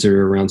when kids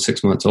are around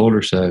 6 months old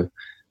or so,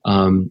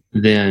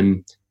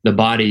 then the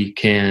body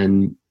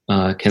can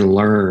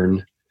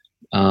learn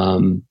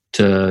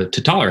to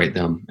tolerate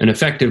them. And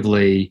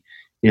effectively,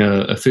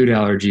 a food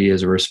allergy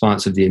is a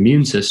response of the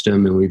immune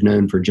system, and we've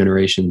known for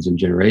generations and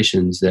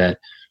generations that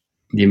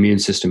the immune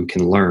system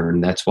can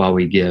learn. That's why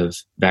we give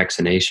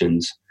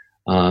vaccinations.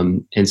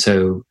 And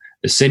so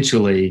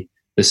essentially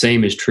the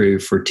same is true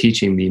for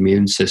teaching the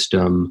immune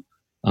system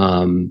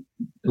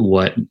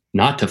what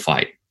not to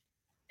fight.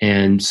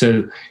 And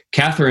so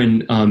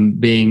Catherine,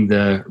 being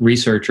the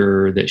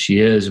researcher that she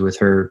is with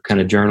her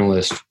kind of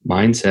journalist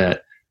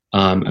mindset,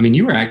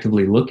 you were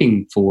actively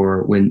looking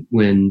for,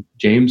 when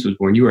James was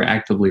born, you were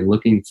actively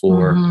looking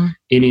for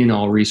any and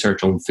all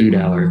research on food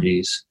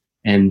allergies.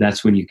 And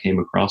that's when you came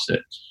across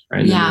it,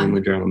 right? In the New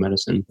England Journal of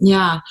Medicine.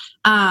 Yeah.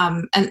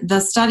 And the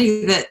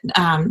study that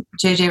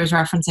JJ was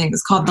referencing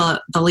is called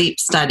the LEAP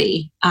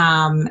study.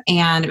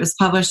 And it was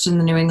published in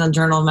the New England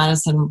Journal of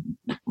Medicine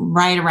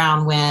right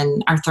around when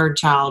our third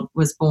child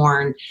was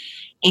born.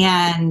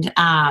 And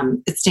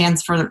it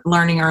stands for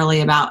Learning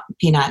Early About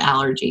Peanut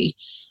Allergy.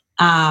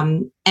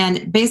 And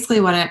basically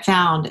what it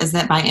found is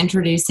that by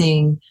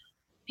introducing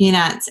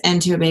peanuts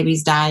into a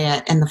baby's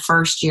diet in the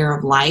first year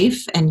of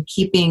life and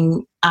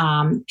keeping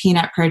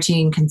peanut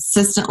protein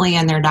consistently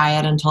in their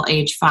diet until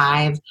age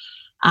 5,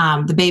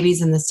 the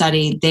babies in the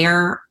study,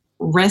 their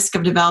risk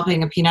of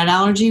developing a peanut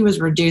allergy was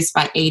reduced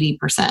by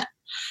 80%.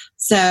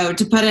 So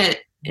to put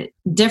it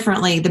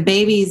differently, the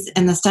babies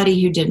in the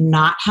study who did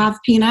not have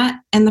peanut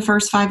in the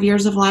first 5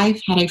 years of life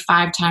had a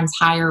 5 times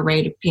higher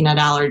rate of peanut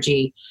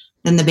allergy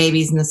than the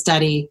babies in the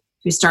study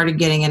who started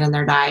getting it in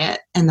their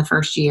diet in the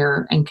first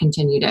year and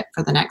continued it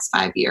for the next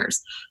 5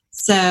 years.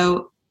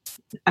 So,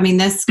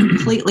 this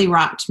completely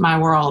rocked my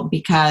world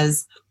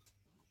because,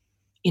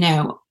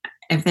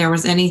 if there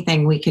was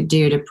anything we could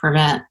do to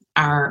prevent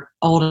our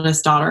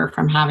oldest daughter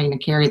from having to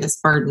carry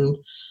this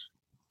burden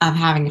of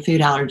having a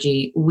food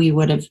allergy, we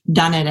would have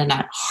done it in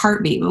a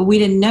heartbeat. But we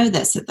didn't know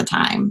this at the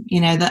time.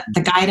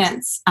 The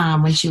guidance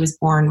when she was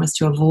born was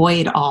to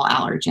avoid all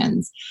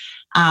allergens.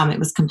 It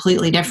was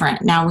completely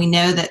different. Now we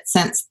know that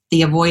since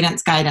the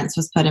avoidance guidance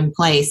was put in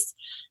place,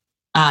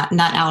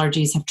 nut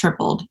allergies have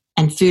tripled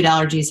and food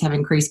allergies have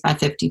increased by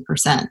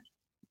 50%,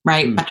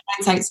 right? But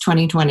hindsight's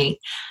 2020.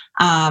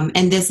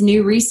 And this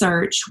new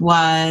research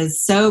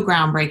was so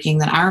groundbreaking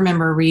that I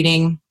remember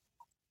reading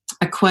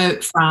a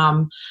quote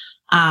from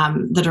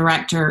the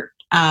director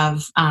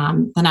of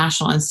the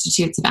National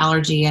Institutes of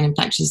Allergy and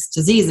Infectious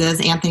Diseases,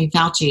 Anthony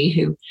Fauci,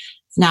 who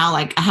is now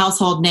like a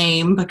household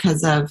name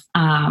because of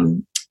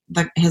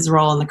his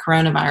role in the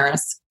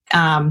coronavirus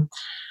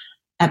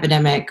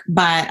epidemic.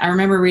 But I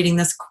remember reading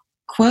this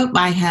quote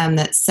by him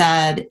that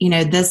said,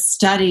 this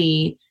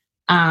study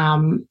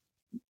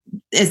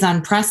is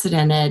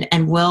unprecedented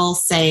and will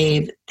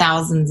save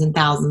thousands and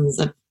thousands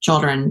of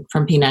children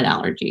from peanut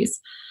allergies.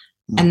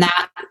 And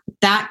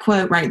that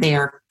quote right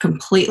there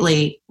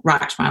completely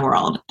rocked my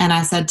world. And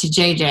I said to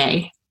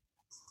JJ,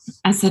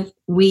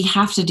 we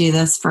have to do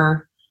this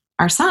for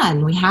our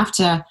son. We have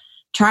to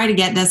try to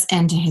get this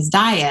into his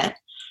diet.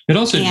 It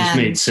also just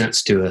made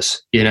sense to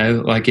us,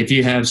 like if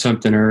you have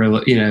something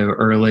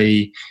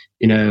early,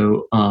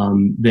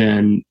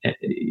 then,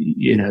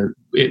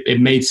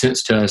 it made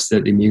sense to us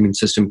that the immune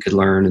system could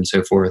learn and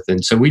so forth.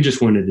 And so we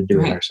just wanted to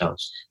do it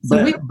ourselves.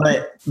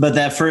 But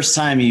that first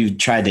time you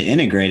tried to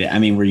integrate it,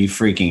 were you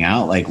freaking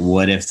out? Like,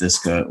 what if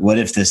this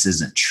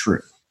isn't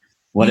true?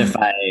 What if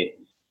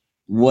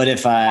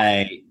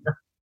I,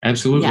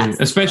 absolutely. Yes.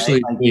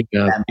 Especially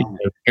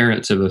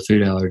parents of a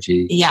food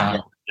allergy. Yeah.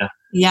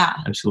 Yeah,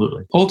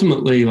 absolutely.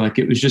 Ultimately,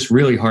 it was just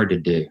really hard to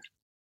do.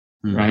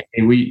 Right.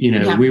 And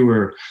we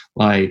were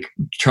like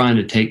trying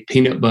to take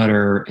peanut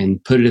butter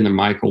and put it in the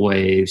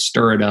microwave,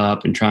 stir it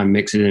up and try and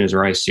mix it in as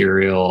rice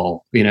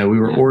cereal. We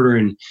were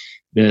ordering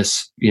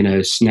this,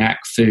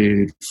 snack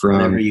food from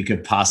whatever you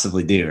could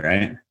possibly do.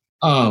 Right.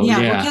 Oh,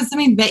 yeah. Because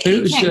you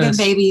can't give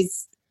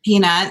babies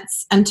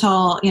peanuts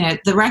until,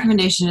 the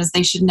recommendation is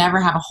they should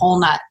never have a whole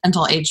nut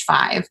until age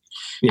 5.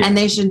 Yeah. And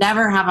they should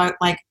never have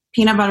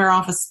peanut butter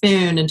off a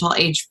spoon until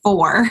age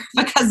 4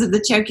 because of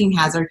the choking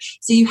hazard.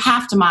 So you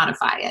have to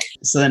modify it.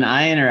 So then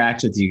I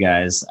interact with you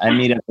guys. I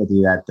meet up with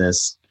you at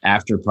this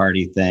after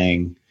party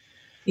thing.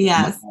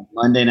 Yes.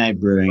 Monday Night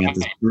Brewing at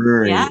this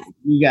brewery. Yeah.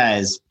 You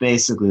guys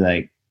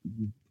basically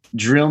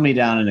drill me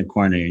down in a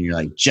corner and you're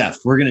like, Jeff,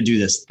 we're going to do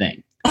this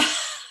thing.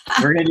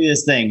 we're going to do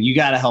this thing. You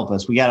got to help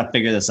us. We got to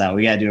figure this out.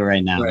 We got to do it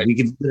right now. Right. We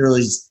could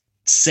literally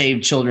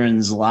save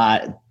children's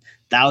lives,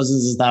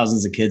 thousands and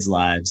thousands of kids'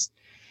 lives.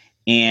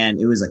 And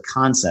it was a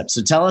concept.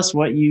 So tell us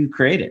what you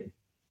created.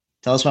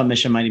 Tell us what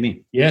Mission Mighty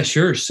Me. Yeah,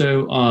 sure.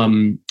 So,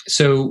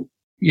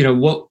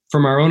 what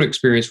from our own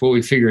experience, what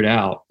we figured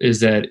out is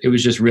that it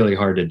was just really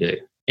hard to do.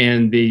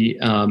 And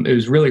it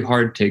was really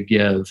hard to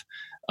give,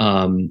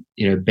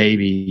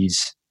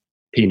 babies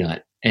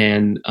peanut.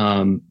 And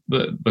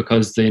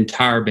because the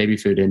entire baby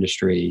food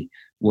industry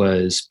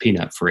was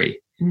peanut free.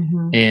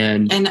 Mm-hmm.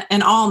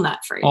 And all nut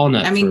free. All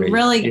nut free.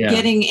 Really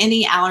getting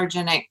any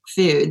allergenic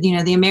food.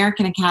 The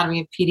American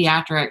Academy of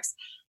Pediatrics,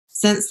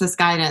 since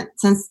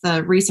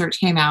the research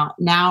came out,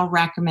 now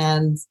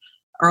recommends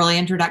early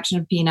introduction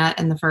of peanut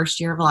in the first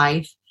year of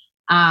life,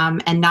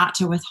 and not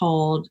to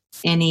withhold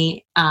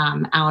any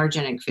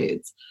allergenic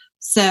foods.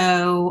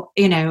 So,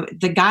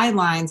 the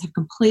guidelines have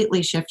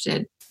completely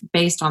shifted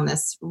based on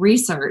this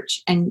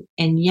research, and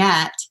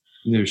yet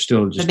there's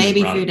still just the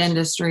baby food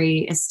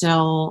industry is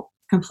still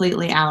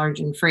completely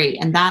allergen free.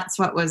 And that's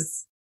what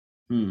was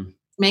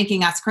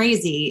making us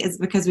crazy, is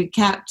because we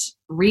kept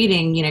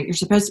reading, you're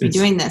supposed to be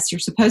doing this. You're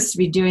supposed to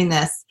be doing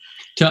this.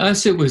 To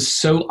us, it was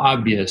so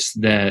obvious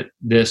that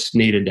this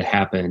needed to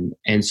happen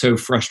and so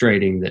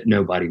frustrating that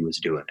nobody was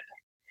doing it.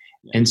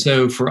 And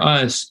so for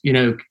us,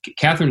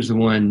 Catherine's the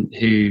one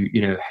who,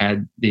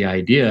 had the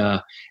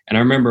idea. And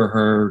I remember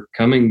her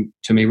coming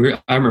to me.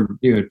 I remember,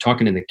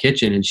 talking in the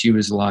kitchen, and she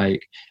was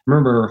like, I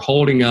remember her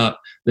holding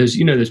up those,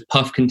 those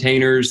puff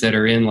containers that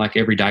are in like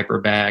every diaper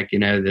bag,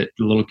 that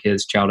the little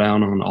kids chow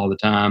down on all the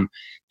time.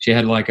 She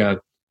had like a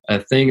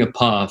thing of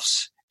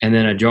puffs and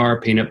then a jar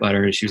of peanut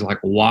butter. And she was like,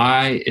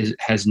 why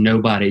has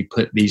nobody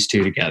put these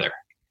two together?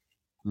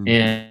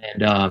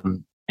 Mm-hmm.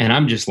 And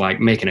I'm just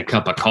like making a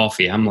cup of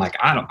coffee. I'm like,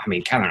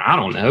 Catherine, I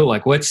don't know.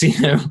 Like, what's,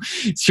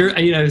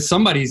 sure,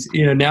 somebody's,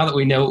 now that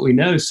we know what we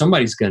know,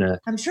 somebody's going to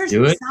I'm sure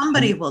do it.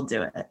 Somebody will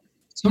do it.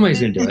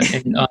 Somebody's going to do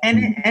it. And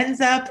it ends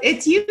up,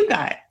 it's you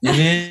guys.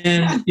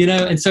 And,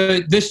 and so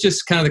this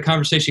just kind of the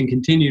conversation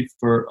continued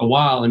for a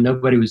while, and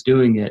nobody was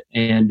doing it.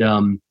 And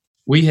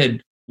we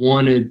had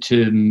wanted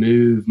to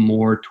move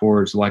more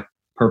towards like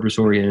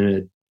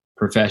purpose-oriented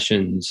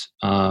professions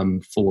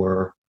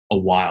for a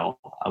while,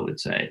 I would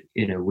say.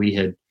 We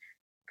had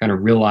kind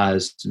of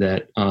realized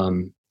that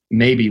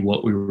maybe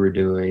what we were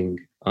doing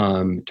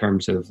in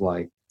terms of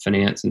like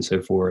finance and so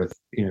forth,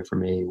 for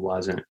me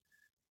wasn't,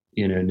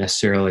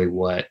 necessarily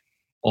what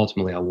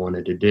ultimately I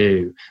wanted to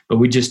do, but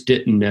we just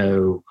didn't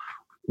know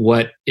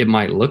what it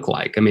might look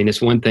like. I mean,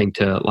 it's one thing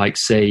to like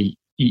say,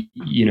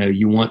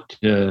 you want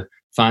to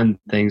find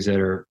things that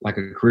are like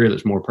a career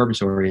that's more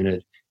purpose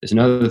oriented. It's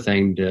another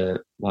thing to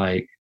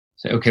like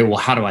say, okay, well,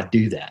 how do I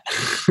do that?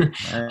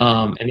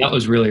 And that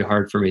was really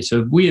hard for me.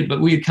 So we had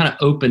kind of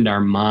opened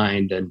our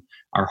mind and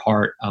our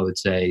heart, I would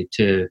say,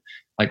 to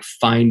like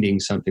finding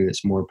something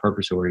that's more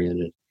purpose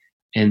oriented.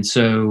 And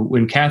so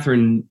when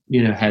Catherine,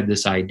 had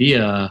this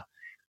idea,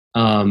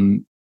 my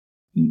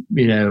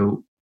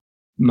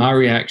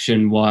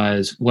reaction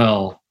was,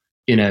 well,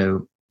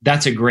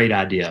 that's a great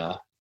idea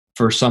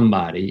for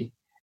somebody,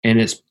 and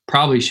it's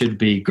probably should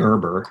be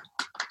Gerber.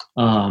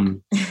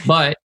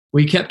 But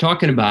we kept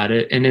talking about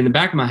it. And in the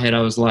back of my head, I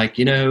was like,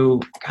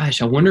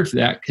 gosh, I wonder if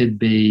that could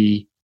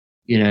be,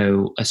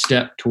 a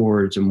step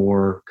towards a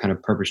more kind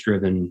of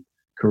purpose-driven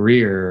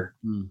career.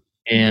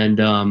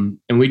 And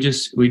we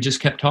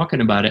just kept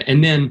talking about it.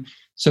 And then,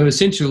 so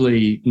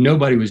essentially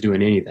nobody was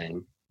doing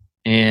anything.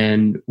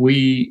 And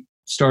we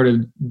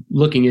started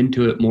looking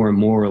into it more and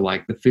more,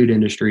 like the food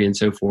industry and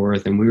so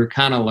forth. And we were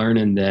kind of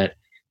learning that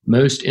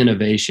most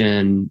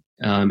innovation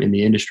in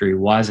the industry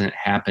wasn't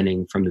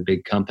happening from the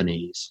big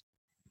companies.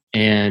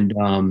 And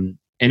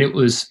it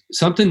was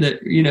something that,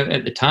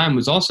 at the time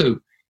was also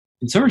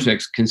in some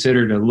respects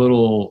considered a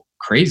little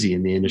crazy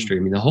in the industry.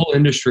 I mean, the whole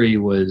industry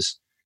was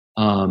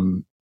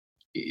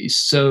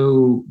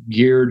so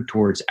geared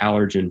towards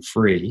allergen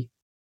free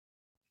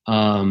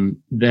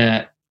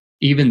that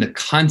even the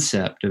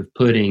concept of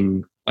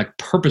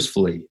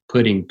purposefully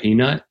putting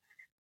peanut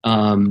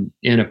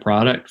in a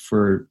product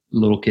for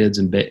little kids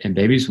and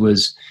babies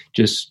was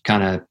just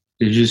kind of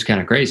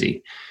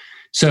crazy.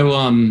 So,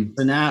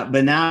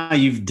 but now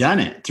you've done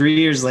it. 3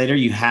 years later,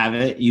 you have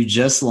it. You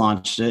just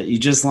launched it. You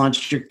just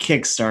launched your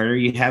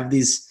Kickstarter. You have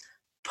these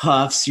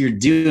puffs. You're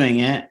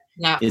doing it.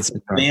 Yeah. It's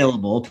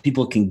available.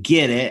 People can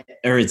get it,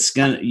 or they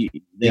can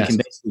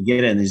basically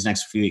get it in these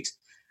next few weeks.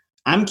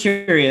 I'm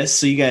curious.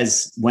 So you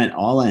guys went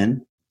all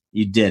in.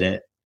 You did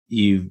it.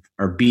 You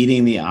are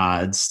beating the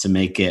odds to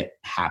make it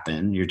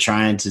happen. You're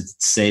trying to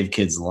save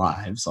kids'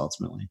 lives,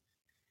 ultimately.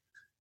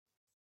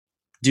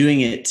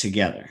 Doing it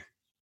together.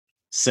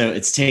 So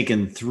it's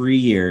taken 3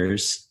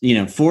 years,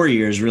 4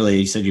 years,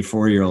 really. You said your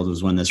 4-year-old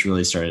was when this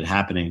really started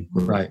happening.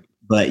 Right.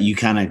 But you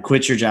kind of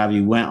quit your job.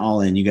 You went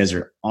all in. You guys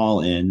are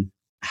all in.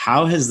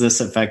 How has this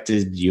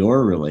affected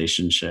your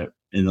relationship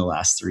in the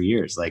last 3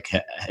 years? Like,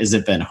 has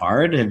it been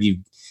hard?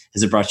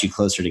 Has it brought you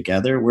closer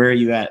together? Where are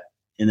you at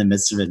in the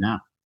midst of it now?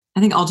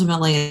 I think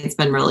ultimately it's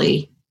been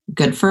really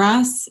good for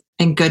us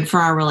and good for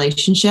our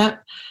relationship.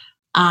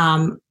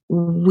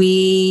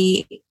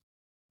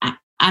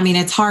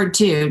 It's hard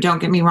too. Don't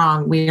get me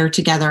wrong. We are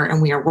together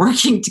and we are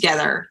working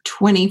together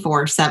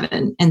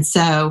 24/7. And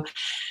so,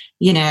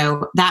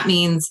 that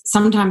means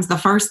sometimes the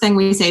first thing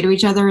we say to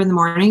each other in the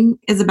morning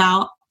is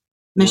about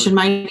Mission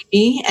Mighty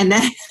B. And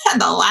then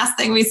the last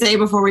thing we say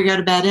before we go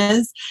to bed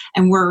is,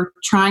 and we're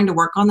trying to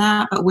work on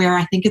that, but where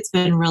I think it's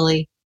been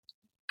really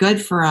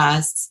good for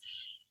us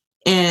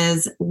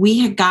is we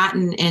had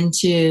gotten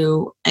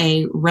into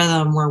a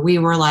rhythm where we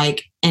were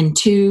like in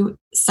two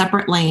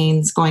separate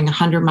lanes going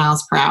 100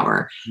 miles per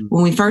hour. Mm-hmm.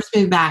 When we first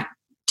moved back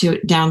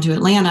down to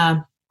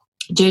Atlanta,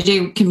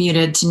 JJ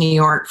commuted to New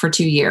York for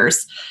 2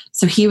 years.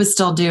 So he was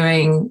still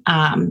doing,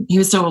 in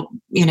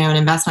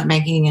investment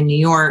banking in New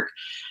York.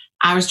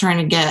 I was trying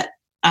to get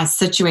us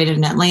situated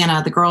in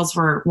Atlanta. The girls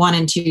were 1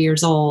 and 2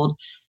 years old.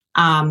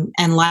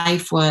 And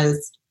life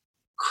was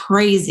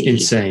crazy.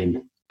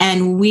 Insane.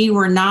 And we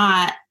were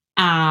not,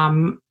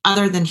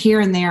 other than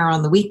here and there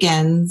on the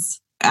weekends,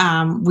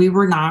 we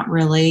were not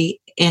really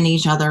in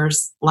each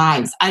other's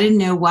lives. I didn't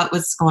know what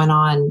was going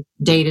on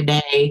day to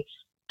day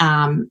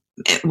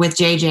with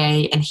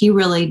JJ, and he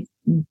really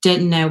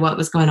didn't know what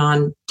was going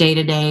on day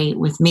to day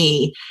with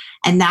me.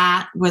 And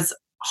that was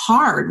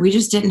hard. We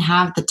just didn't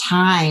have the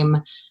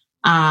time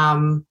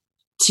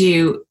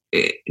to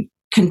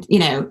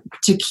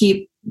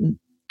keep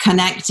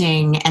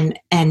connecting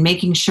and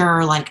making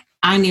sure, like,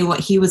 I knew what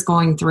he was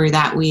going through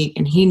that week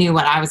and he knew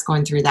what I was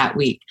going through that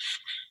week.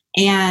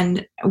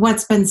 And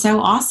what's been so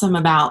awesome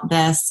about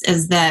this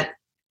is that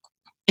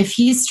if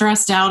he's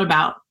stressed out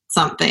about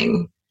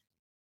something,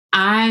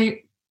 I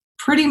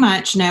pretty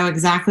much know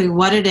exactly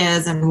what it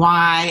is and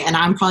why, and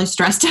I'm probably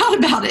stressed out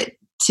about it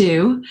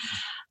too.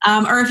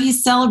 Or if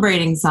he's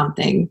celebrating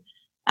something,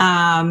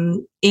 we're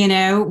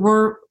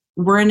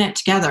in it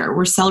together.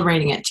 We're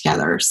celebrating it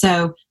together.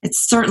 So it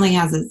certainly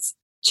has its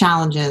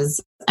challenges.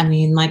 I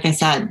mean, like I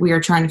said, we are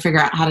trying to figure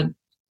out how to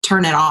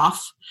turn it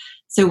off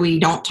so we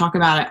don't talk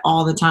about it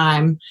all the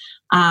time.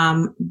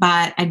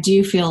 But I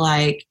do feel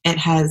like it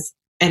has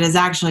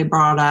actually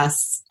brought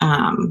us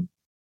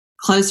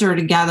closer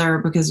together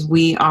because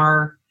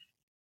we're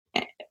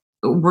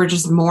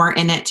just more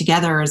in it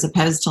together as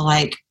opposed to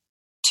like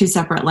two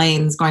separate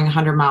lanes going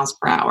 100 miles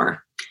per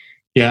hour.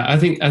 Yeah, I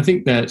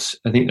think that's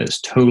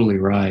totally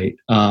right.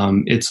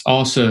 It's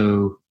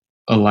also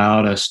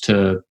allowed us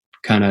to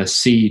kind of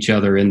see each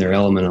other in their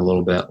element a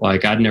little bit.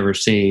 Like I'd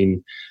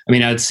seen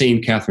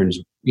Catherine's,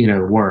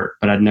 work,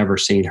 but I'd never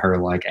seen her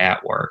like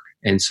at work.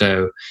 And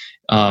so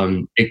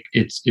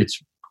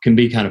it's can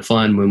be kind of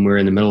fun when we're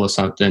in the middle of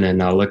something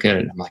and I look at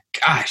it and I'm like,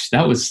 gosh,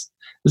 that was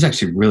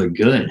actually really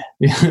good.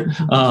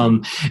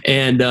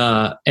 And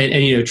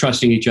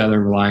trusting each other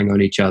and relying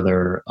on each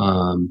other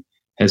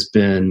has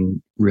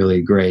been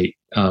really great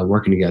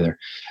working together.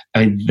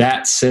 I mean,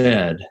 that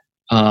said,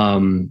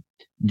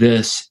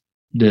 this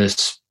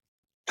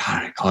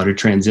I call it a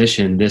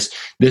transition,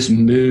 this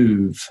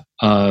move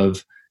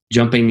of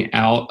jumping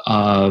out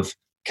of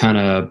kind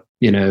of,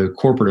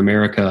 corporate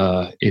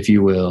America, if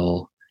you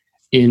will,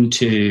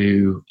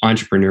 into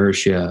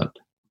entrepreneurship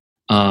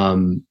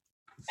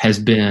has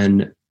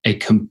been a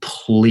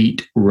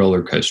complete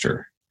roller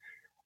coaster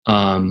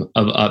of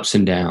ups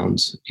and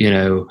downs.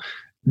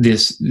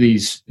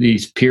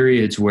 These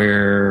periods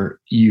where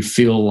you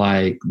feel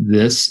like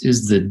this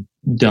is the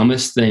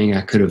dumbest thing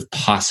I could have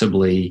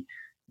possibly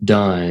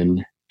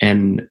done,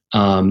 and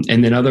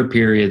then other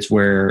periods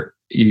where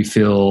you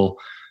feel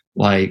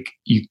like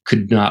you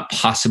could not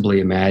possibly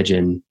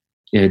imagine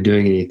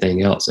doing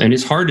anything else. And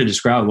it's hard to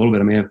describe a little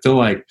bit. I mean, I feel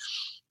like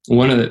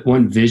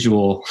one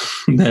visual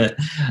that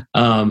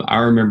I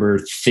remember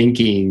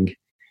thinking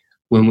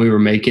when we were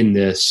making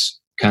this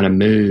kind of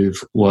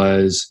move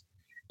was,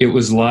 it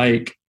was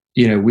like,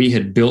 we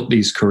had built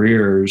these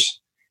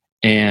careers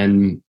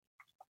and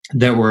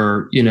that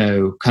were,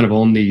 kind of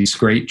on these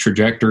great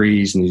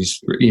trajectories and these,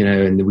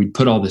 and we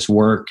put all this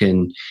work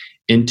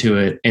into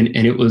it. And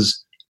it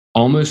was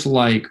almost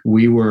like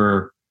we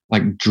were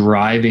like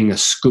driving a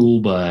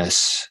school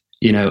bus,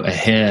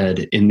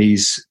 ahead in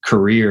these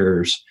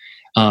careers,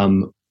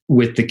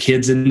 with the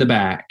kids in the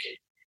back.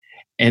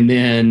 And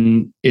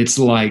then it's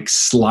like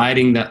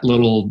sliding that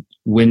little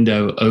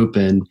window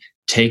open,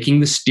 taking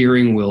the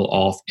steering wheel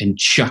off and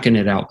chucking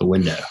it out the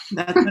window.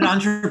 That's what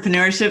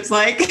entrepreneurship's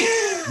like.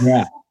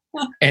 Yeah.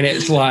 And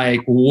it's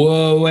like,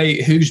 whoa,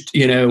 wait, there's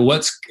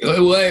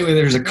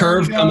a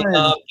curve coming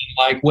up.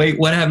 Like, wait,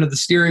 what happened to the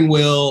steering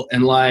wheel?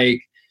 And like,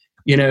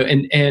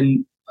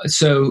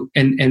 so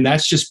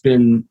that's just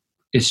been,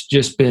 it's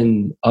just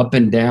been up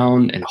and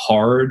down and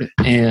hard.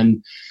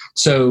 And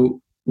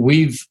so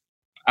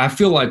I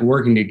feel like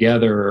working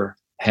together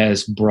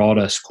has brought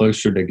us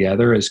closer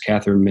together, as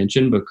Catherine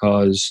mentioned,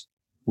 because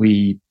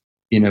we're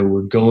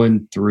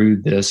going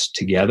through this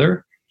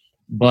together,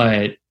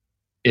 but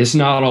it's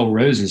not all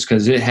roses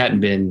because it hadn't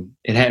been,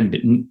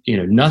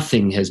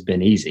 nothing has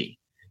been easy,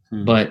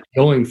 but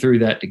going through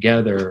that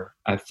together,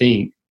 I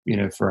think,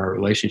 for our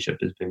relationship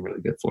has been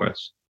really good for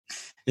us.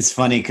 It's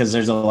funny because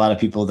there's a lot of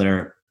people that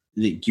are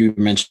you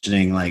were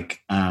mentioning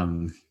like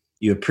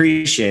you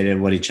appreciated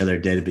what each other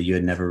did, but you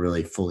had never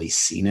really fully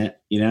seen it,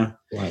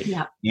 Right.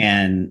 Yeah.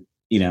 And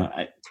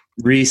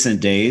recent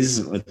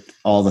days with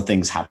all the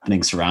things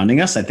happening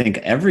surrounding us, I think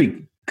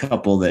every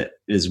couple that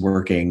is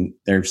working,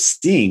 they're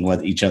seeing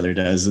what each other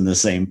does in the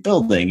same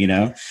building,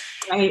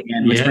 Right.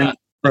 and which brings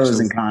pros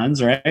absolutely. and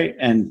cons, right?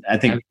 And I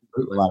think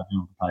Absolutely. a lot of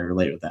people can probably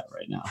relate with that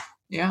right now.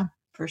 Yeah,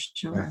 for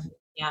sure.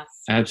 Yes.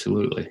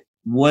 Absolutely.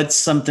 What's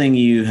something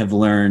you have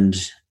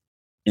learned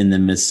in the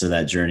midst of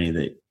that journey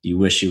that you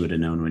wish you would have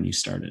known when you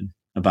started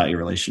about your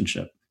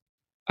relationship?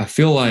 I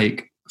feel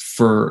like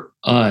for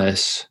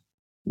us,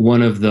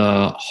 one of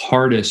the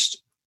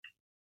hardest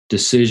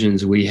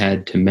decisions we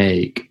had to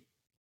make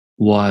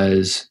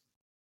was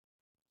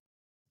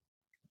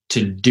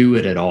to do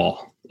it at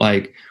all.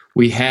 Like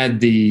we had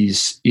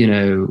these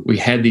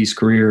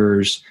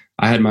careers.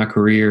 I had my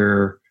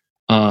career.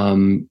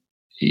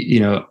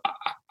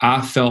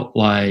 I felt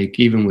like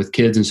even with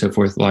kids and so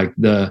forth, like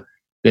that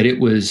it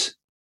was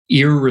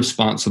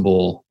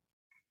irresponsible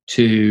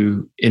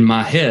to, in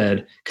my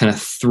head, kind of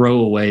throw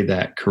away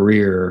that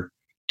career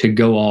to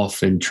go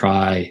off and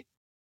try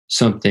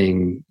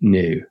something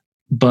new.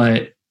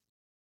 But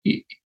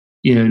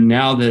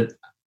now that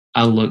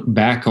I look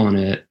back on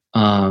it,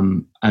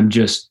 I'm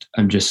just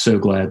so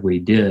glad we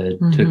did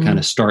to kind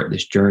of start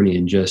this journey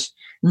and just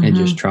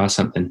try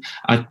something.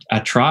 I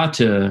try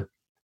to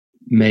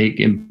make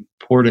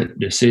important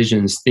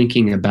decisions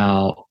thinking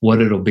about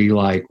what it'll be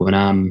like when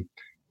I'm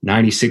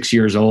 96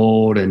 years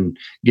old and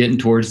getting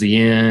towards the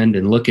end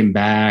and looking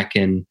back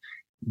and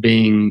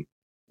being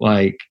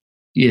like,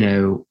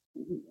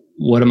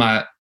 what am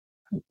I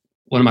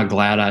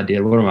glad I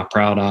did? What am I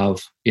proud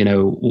of?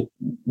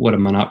 What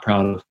am I not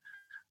proud of?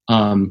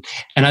 And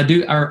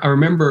I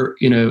remember,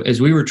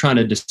 as we were trying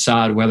to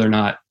decide whether or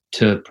not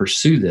to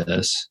pursue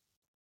this,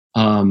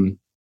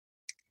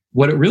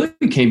 what it really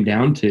came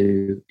down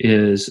to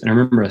is, and I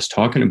remember us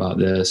talking about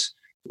this,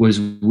 was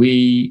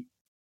we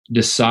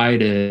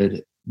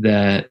decided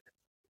that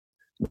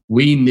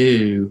we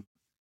knew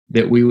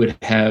that we would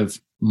have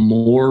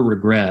more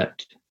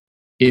regret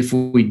if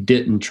we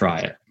didn't try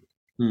it.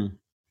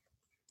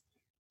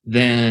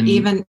 Then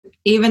even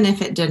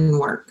if it didn't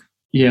work.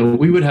 Yeah,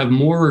 we would have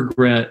more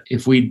regret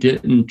if we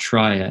didn't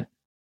try it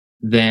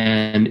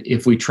than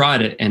if we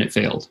tried it and it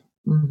failed.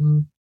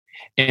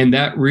 And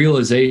that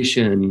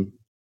realization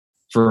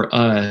for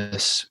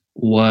us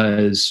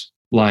was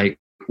like,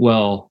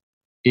 well,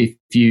 if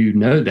you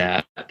know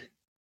that,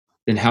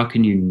 then how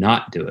can you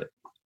not do it?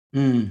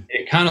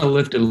 It kind of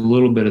lifted a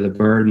little bit of the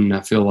burden, I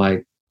feel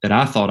like, that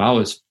I thought I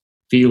was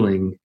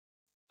feeling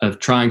of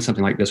trying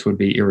something like this would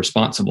be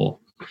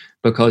irresponsible,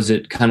 because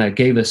it kind of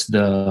gave us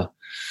the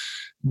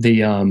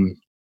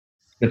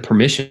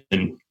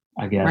permission,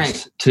 I guess,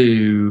 right,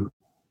 to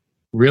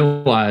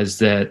realize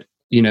that,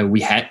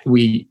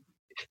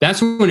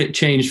 that's when it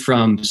changed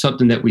from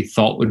something that we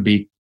thought would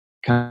be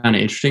kind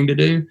of interesting to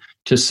do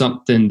to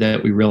something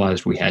that we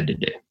realized we had to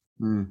do.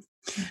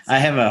 I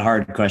have a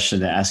hard question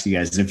to ask you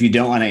guys. And if you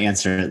don't want to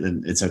answer it,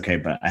 then it's okay,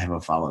 but I have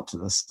a follow-up to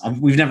this.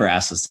 We've never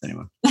asked this to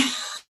anyone.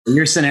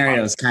 Your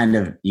scenario is kind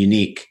of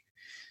unique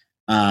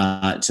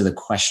to the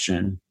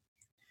question.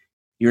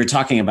 You were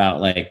talking about,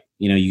 like,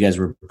 you guys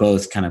were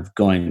both kind of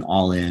going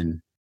all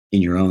in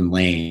your own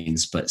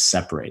lanes, but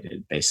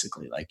separated,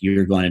 basically. Like,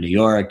 you're going to New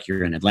York,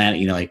 you're in Atlanta,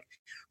 like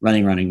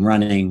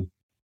running.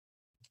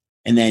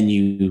 And then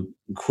you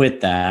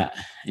quit that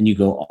and you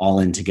go all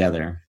in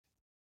together.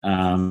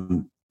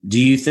 Do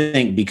you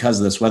think because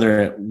of this,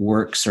 whether it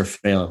works or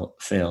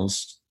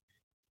fails,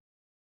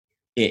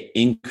 it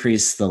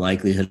increased the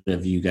likelihood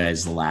of you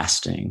guys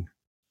lasting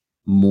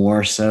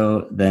more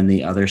so than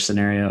the other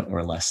scenario,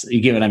 or less? You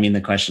get what I mean,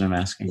 the question I'm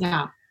asking?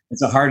 Yeah.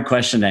 It's a hard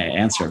question to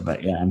answer,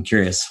 but yeah, I'm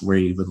curious where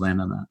you would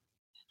land on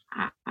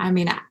that. I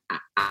mean,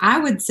 I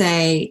would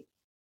say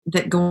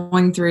that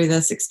going through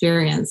this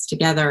experience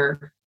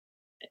together,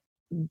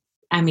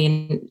 I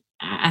mean,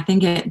 I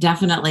think it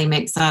definitely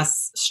makes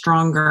us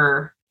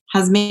stronger,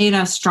 has made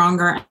us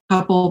stronger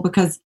couple,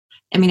 because,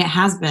 I mean, it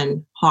has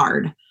been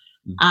hard.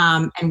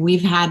 And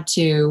we've had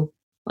to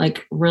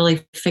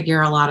really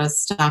figure a lot of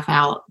stuff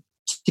out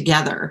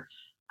together.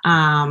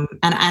 And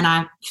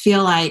I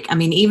feel like, I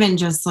mean, even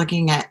just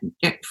looking at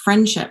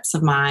friendships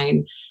of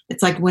mine,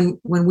 it's like when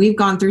we've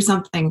gone through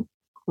something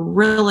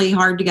really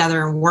hard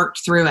together and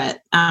worked through it,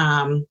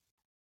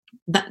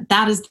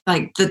 that is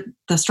like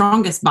the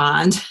strongest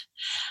bond.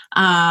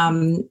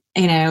 And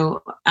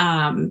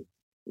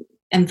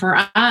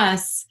for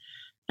us,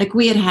 like,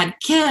 we had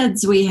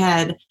kids, we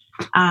had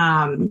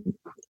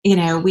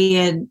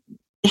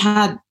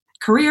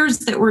careers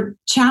that were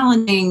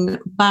challenging,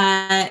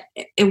 but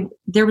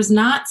there was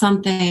not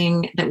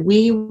something that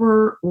we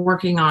were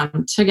working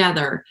on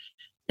together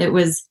that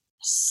was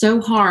so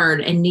hard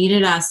and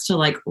needed us to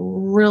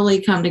really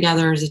come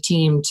together as a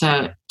team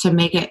to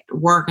make it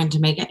work and to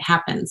make it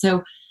happen.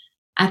 So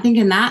I think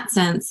in that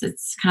sense,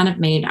 it's kind of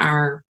made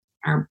our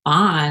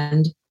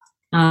bond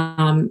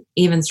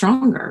even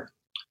stronger.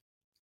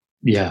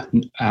 Yeah,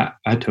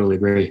 I totally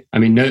agree. I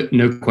mean,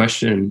 no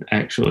question,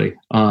 actually.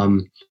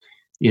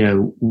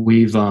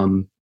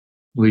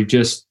 We've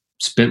just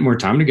spent more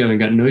time together and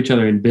gotten to know each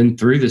other and been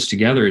through this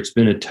together. It's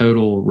been a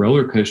total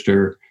roller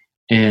coaster,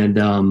 and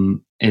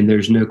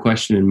there's no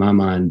question in my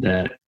mind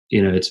that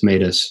it's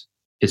made us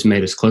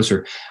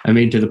closer. I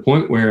mean, to the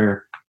point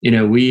where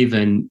we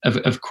even,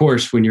 of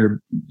course, when you're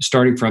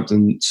starting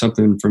from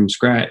something from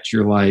scratch,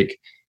 you're like,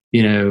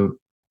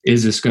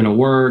 is this going to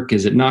work?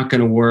 Is it not going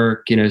to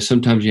work?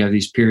 Sometimes you have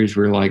these periods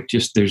where like,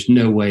 just there's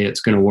no way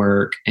it's going to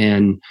work.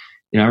 And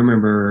I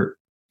remember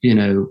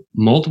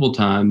multiple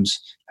times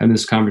having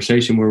this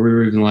conversation where we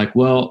were even like,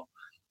 well,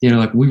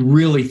 like we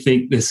really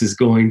think this is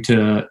going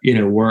to,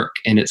 work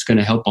and it's going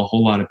to help a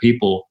whole lot of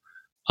people.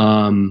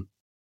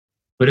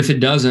 But if it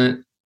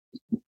doesn't,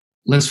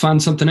 let's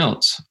find something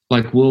else.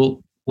 Like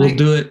we'll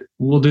do it.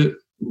 We'll do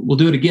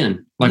it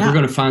again. Like we're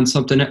going to find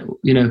something,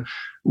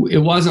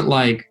 it wasn't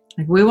like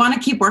we want to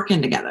keep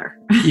working together.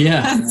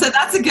 Yeah. So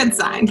that's a good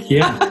sign.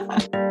 Yeah.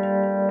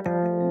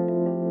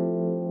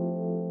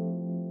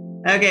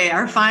 Okay,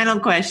 our final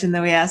question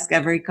that we ask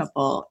every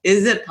couple: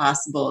 is it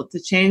possible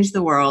to change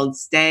the world,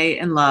 stay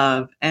in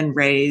love, and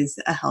raise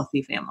a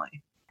healthy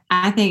family?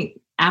 I think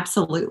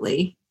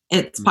absolutely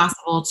it's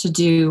possible to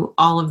do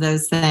all of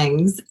those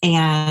things.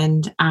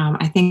 And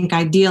I think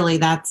ideally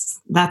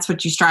that's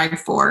what you strive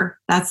for.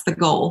 That's the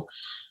goal.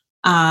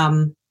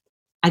 I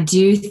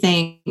do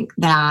think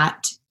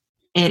that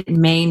it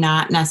may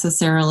not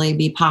necessarily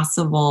be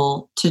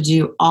possible to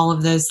do all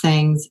of those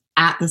things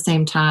at the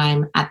same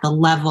time at the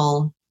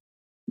level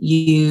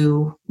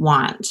you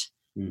want.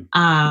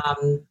 I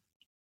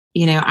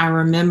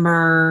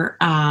remember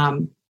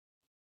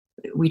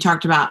we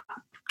talked about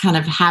kind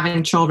of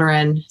having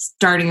children,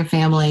 starting a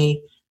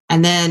family,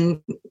 and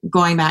then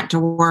going back to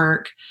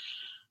work,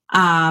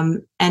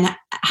 and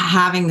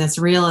having this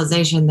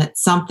realization that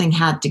something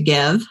had to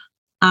give.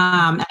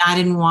 And I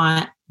didn't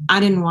want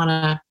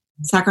to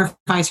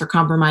sacrifice or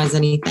compromise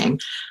anything.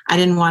 I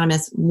didn't want to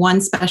miss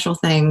one special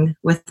thing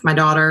with my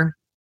daughter.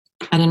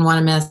 I didn't want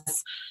to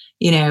miss,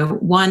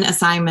 one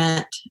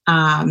assignment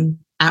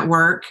at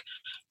work.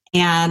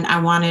 And I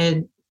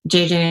wanted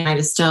JJ and I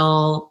to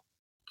still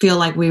feel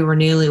like we were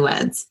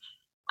newlyweds.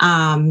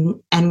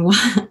 And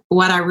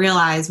what I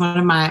realized, one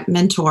of my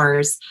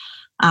mentors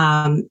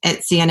at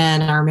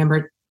CNN, I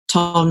remember,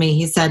 told me,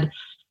 he said,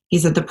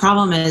 the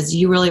problem is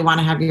you really want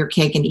to have your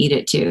cake and eat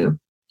it too.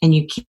 And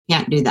you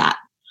can't do that.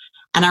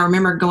 And I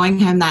remember going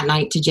home that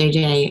night to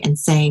JJ and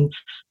saying,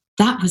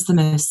 that was the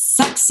most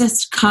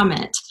sexist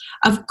comment.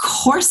 Of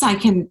course I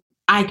can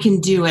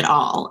do it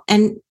all.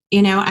 And,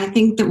 I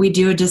think that we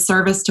do a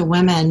disservice to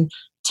women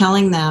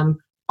telling them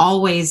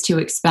always to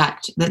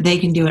expect that they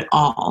can do it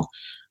all.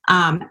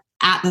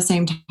 At the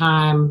same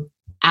time,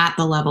 at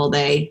the level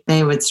they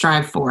would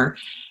strive for.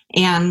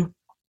 And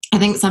I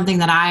think something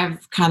that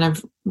I've kind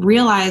of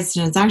realized,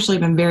 and it's actually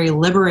been very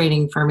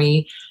liberating for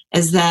me,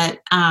 is that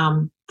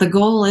the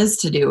goal is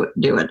to do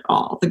it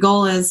all. The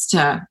goal is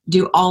to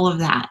do all of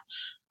that.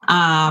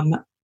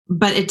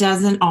 But it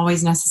doesn't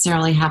always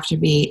necessarily have to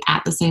be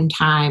at the same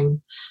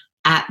time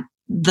at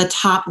the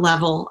top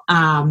level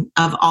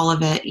of all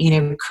of it.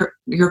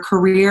 Your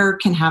career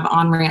can have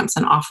on-ramps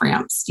and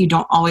off-ramps. You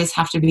don't always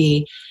have to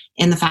be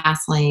in the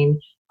fast lane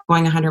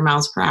going 100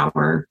 miles per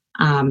hour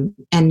and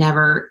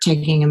never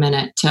taking a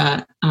minute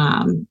to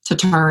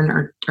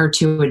turn or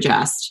to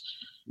adjust.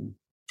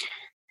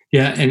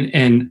 Yeah,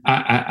 and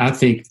I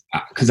think,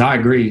 because I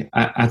agree,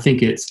 I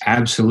think it's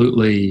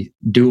absolutely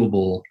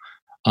doable,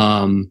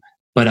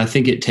 but I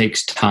think it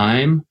takes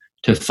time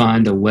to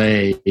find a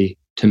way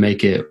to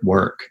make it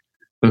work,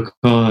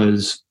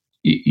 because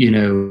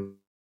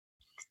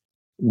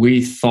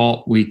we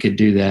thought we could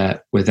do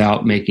that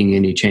without making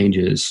any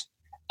changes,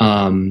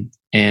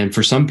 and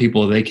for some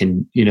people they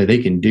can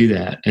do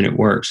that and it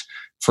works.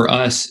 For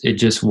us, it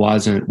just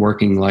wasn't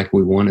working like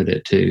we wanted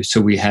it to,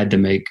 so we had to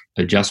make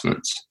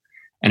adjustments.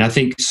 And I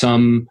think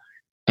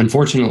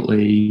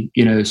unfortunately,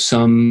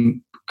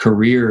 some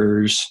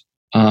careers,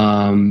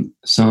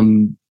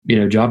 some,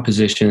 job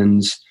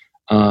positions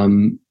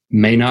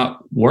may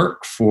not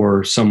work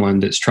for someone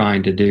that's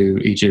trying to do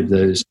each of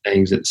those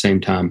things at the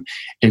same time.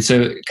 And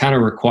so it kind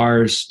of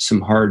requires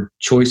some hard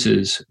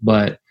choices.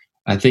 But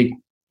I think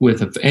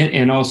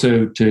and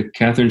also to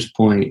Catherine's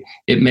point,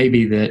 it may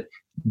be that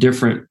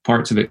different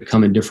parts of it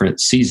come in different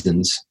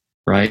seasons.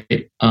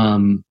 Right.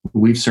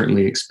 We've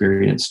certainly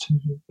experienced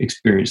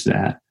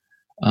that.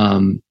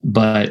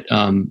 But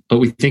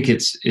we think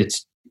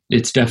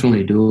it's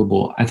definitely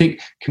doable. I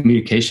think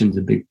communication is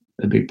a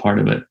big part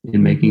of it,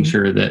 in making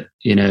sure that,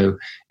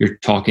 you're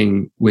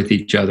talking with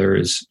each other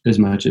as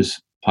much as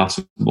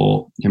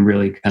possible, and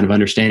really kind of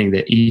understanding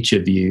that each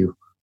of you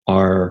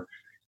are,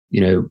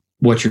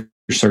 what you're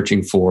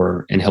searching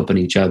for, and helping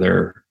each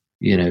other,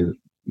 kind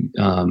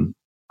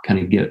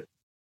of get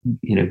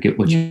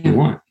what you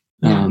want.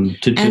 And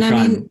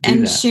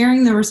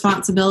sharing the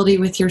responsibility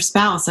with your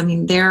spouse. I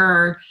mean, there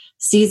are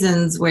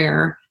seasons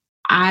where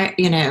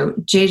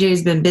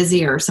JJ's been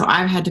busier, so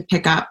I've had to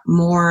pick up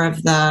more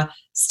of the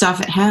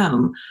stuff at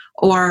home,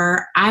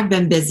 or I've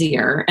been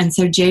busier, and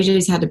so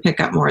JJ's had to pick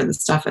up more of the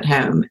stuff at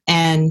home.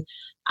 And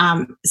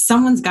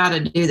someone's got to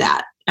do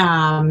that.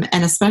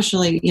 And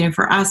especially,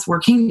 for us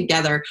working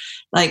together,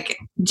 like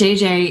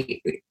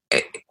JJ,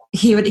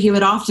 he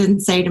would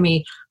often say to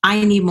me,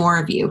 I need more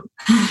of you,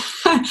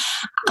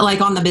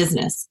 like on the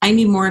business. I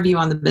need more of you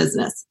on the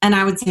business. And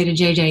I would say to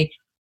JJ,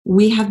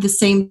 we have the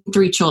same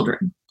 3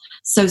 children.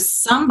 So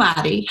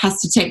somebody has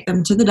to take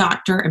them to the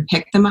doctor and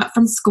pick them up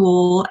from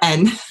school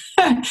and,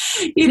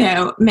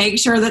 make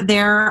sure that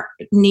their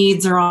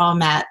needs are all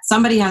met.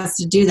 Somebody has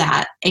to do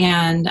that.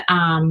 And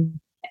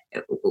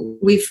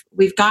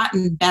we've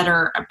gotten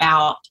better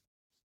about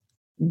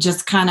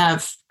just kind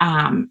of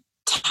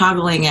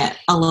toggling it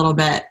a little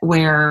bit,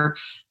 where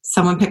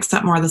someone picks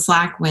up more of the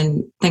slack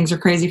when things are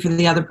crazy for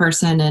the other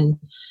person,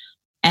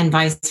 and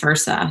vice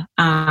versa.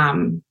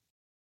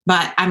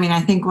 But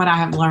I think what I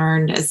have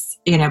learned is,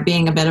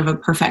 being a bit of a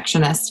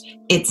perfectionist,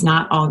 it's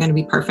not all going to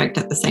be perfect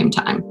at the same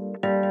time.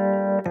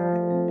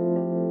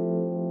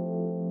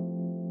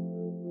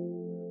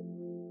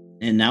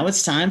 And now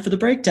it's time for the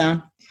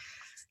breakdown.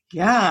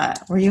 Yeah.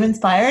 Were you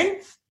inspired?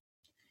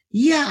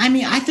 Yeah.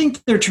 I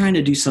think they're trying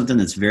to do something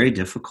that's very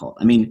difficult.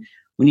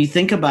 When you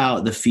think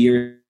about the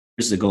fears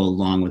that go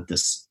along with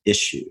this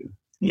issue,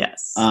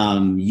 yes,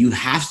 you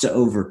have to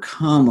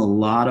overcome a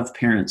lot of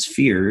parents'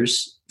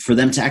 fears for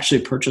them to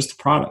actually purchase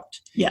the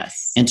product.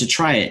 Yes. And to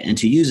try it and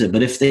to use it.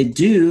 But if they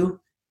do,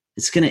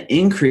 it's going to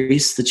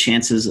increase the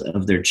chances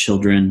of your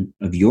children,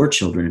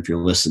 if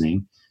you're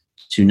listening,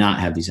 to not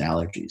have these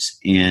allergies.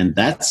 And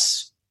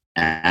that's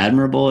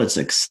admirable. It's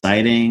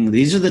exciting.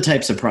 These are the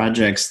types of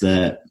projects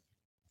that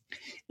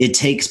it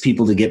takes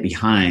people to get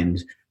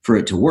behind for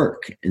it to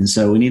work. And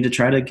so we need to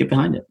try to get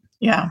behind it.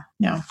 Yeah.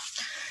 Yeah.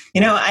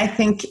 I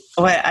think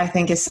what I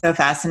think is so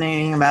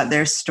fascinating about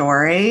their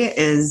story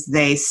is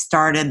they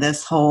started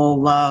this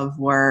whole love,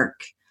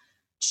 work,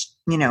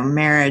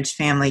 marriage,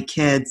 family,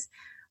 kids,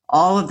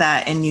 all of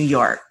that in New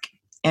York,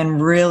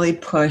 and really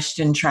pushed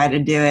and tried to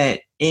do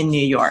it in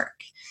New York.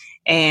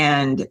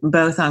 And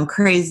both on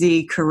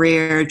crazy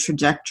career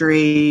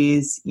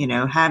trajectories,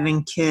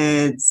 having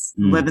kids,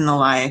 living the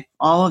life,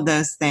 all of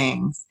those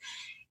things.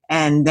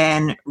 And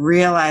then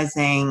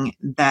realizing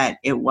that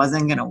it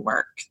wasn't going to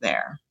work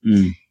there.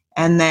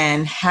 And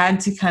then had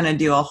to kind of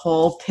do a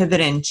whole pivot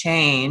and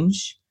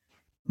change,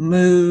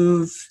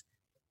 move.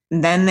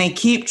 Then they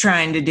keep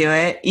trying to do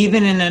it,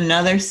 even in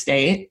another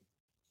state.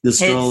 The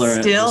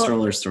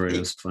stroller story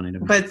was funny to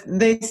me. But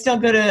they still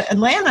go to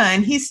Atlanta,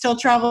 and he still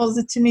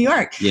travels to New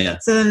York. Yeah.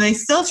 So then they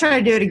still try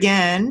to do it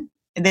again.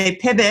 They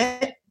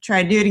pivot,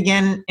 try to do it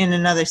again in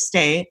another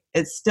state.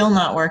 It's still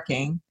not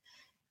working.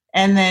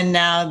 And then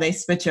now they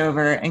switch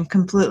over and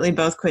completely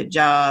both quit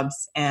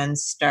jobs and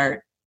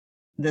start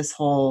this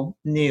whole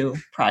new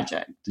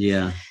project.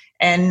 Yeah.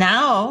 And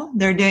now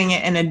they're doing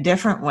it in a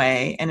different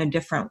way and a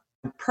different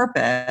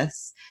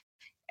purpose.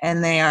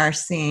 And they are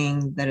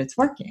seeing that it's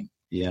working.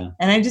 Yeah.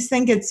 And I just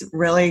think it's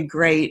really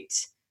great,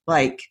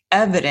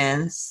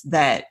 evidence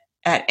that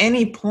at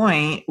any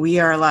point we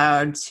are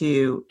allowed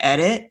to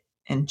edit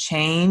and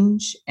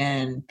change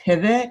and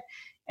pivot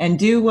and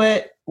do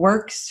what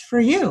works for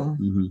you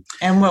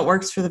and what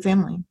works for the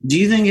family. Do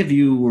you think if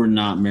you were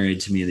not married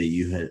to me that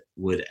you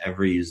would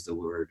ever use the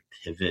word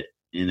pivot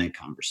in a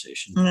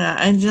conversation? Yeah,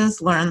 I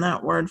just learned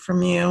that word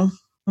from you.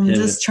 I'm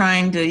just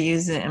trying to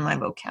use it in my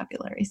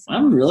vocabulary. So.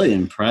 I'm really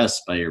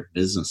impressed by your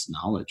business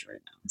knowledge right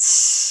now.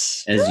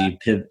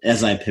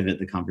 As I pivot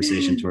the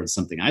conversation towards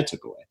something I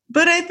took away.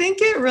 But I think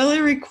it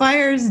really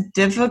requires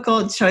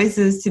difficult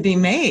choices to be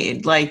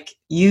made.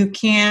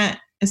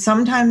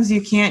 Sometimes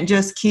you can't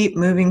just keep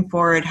moving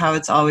forward how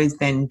it's always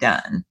been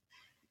done.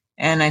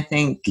 And I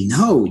think...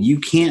 No,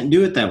 you can't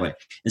do it that way.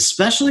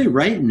 Especially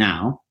right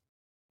now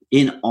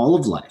in all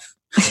of life.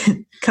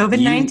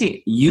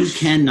 COVID-19. You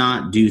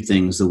cannot do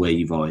things the way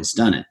you've always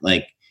done it.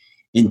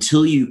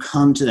 Until you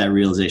come to that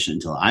realization,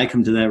 until I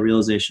come to that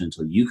realization,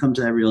 until you come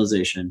to that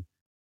realization,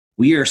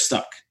 we are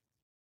stuck.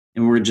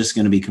 And we're just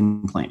going to be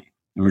complaining.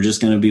 And we're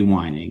just going to be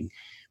whining.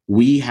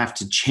 We have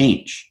to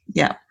change.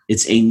 Yeah.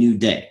 It's a new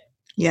day.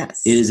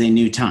 Yes. It is a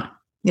new time.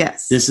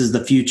 Yes. This is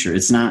the future.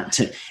 It's not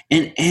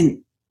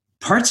and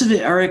parts of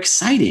it are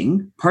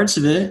exciting. Parts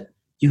of it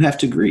you have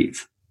to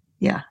grieve.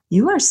 Yeah.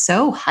 You are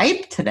so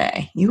hyped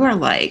today. You are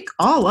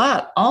all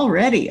up, all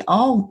ready,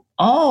 all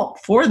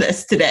for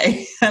this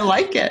today. I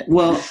like it.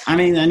 Well, I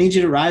need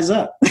you to rise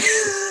up. I'm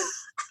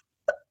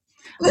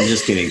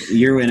just kidding.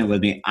 You're in it with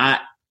me.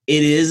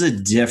 It is a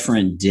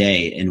different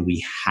day, and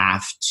we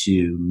have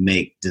to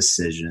make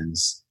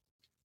decisions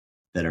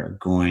that are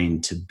going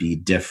to be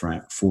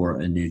different for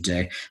a new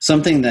day.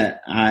 Something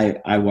that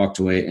I walked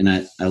away, and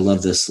I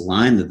love this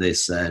line that they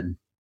said,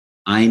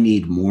 I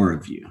need more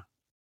of you.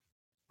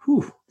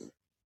 Whew.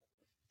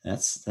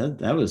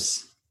 That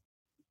was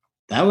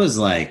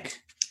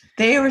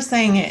They were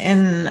saying it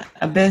in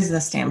a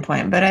business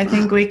standpoint, but I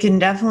think we can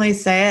definitely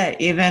say it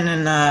even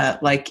in a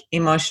like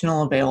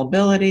emotional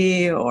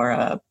availability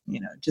or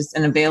just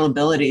an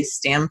availability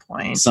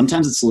standpoint.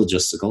 Sometimes it's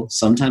logistical.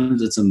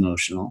 Sometimes it's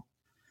emotional.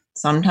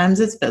 Sometimes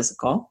it's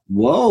physical.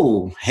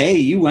 Whoa. Hey,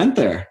 you went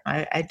there.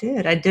 I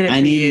did. I did it I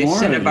for need you, more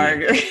of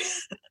Shinabarger.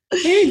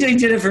 Hey, you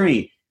did it for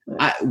me.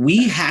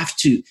 We have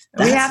to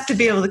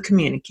be able to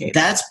communicate.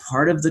 That's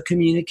part of the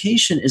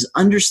communication, is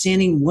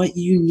understanding what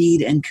you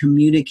need and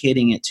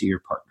communicating it to your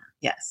partner.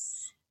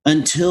 Yes.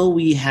 Until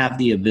we have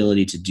the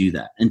ability to do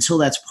that, until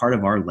that's part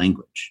of our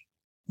language,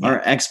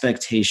 our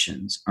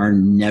expectations are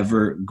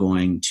never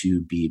going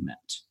to be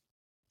met.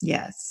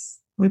 Yes.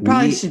 We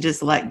probably should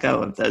just let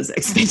go of those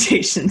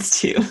expectations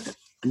too.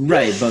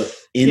 Right. But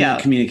in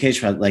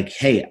communication, like,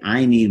 hey,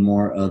 I need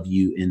more of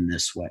you in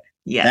this way.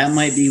 Yes. That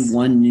might be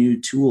one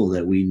new tool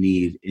that we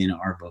need in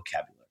our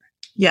vocabulary.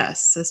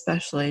 Yes,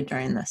 especially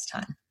during this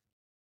time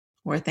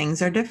where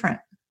things are different.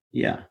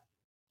 Yeah.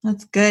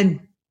 That's good.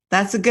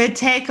 That's a good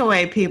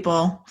takeaway,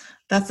 people.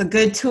 That's a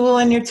good tool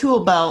in your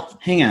tool belt.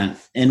 Hang on.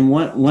 And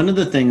one of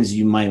the things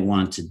you might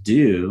want to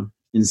do,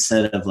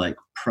 instead of like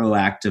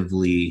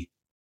proactively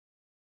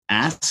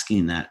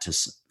asking that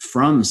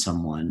from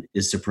someone,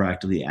 is to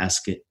proactively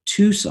ask it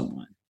to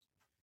someone.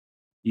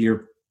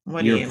 Your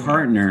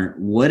partner,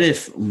 what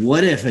if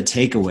a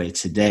takeaway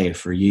today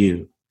for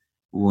you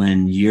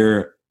when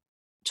you're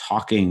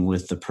talking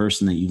with the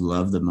person that you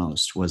love the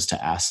most was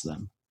to ask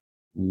them,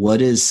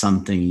 what is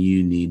something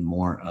you need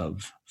more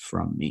of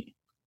from me?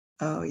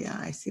 Oh yeah,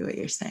 I see what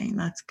you're saying.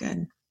 That's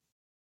good.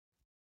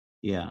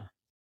 Yeah.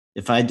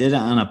 If I did it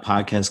on a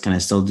podcast, can I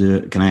still do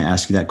it? Can I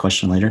ask you that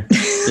question later?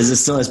 Is it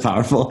still as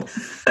powerful?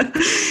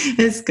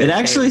 It's good. It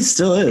actually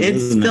still is. It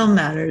still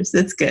matters.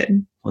 It's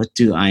good. What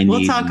do I need?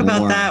 We'll talk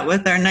about that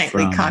with our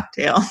nightly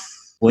cocktail.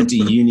 What do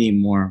you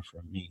need more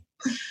from me?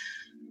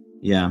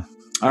 Yeah.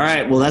 All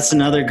right. Well, that's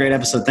another great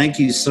episode. Thank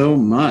you so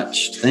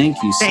much.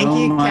 Thank you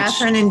so much.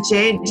 Catherine and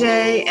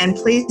JJ. And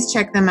please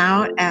check them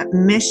out at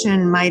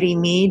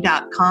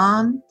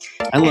missionmightyme.com.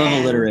 I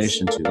love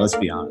alliteration too. Let's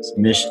be honest.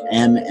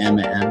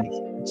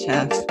 MMM.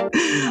 Chef.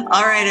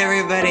 All right,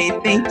 everybody.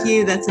 Thank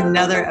you. That's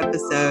another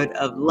episode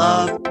of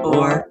Love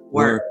or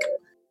Work.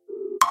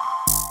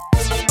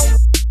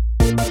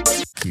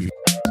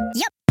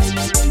 Yep.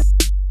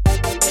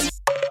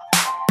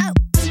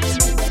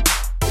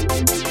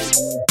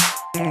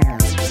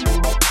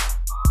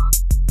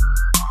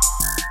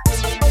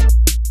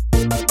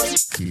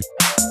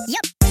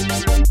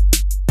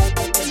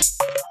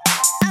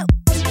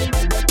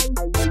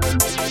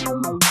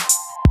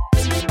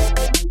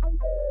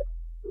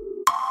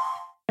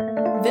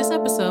 This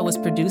episode was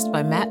produced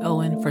by Matt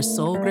Owen for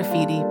Soul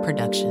Graffiti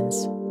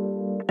Productions.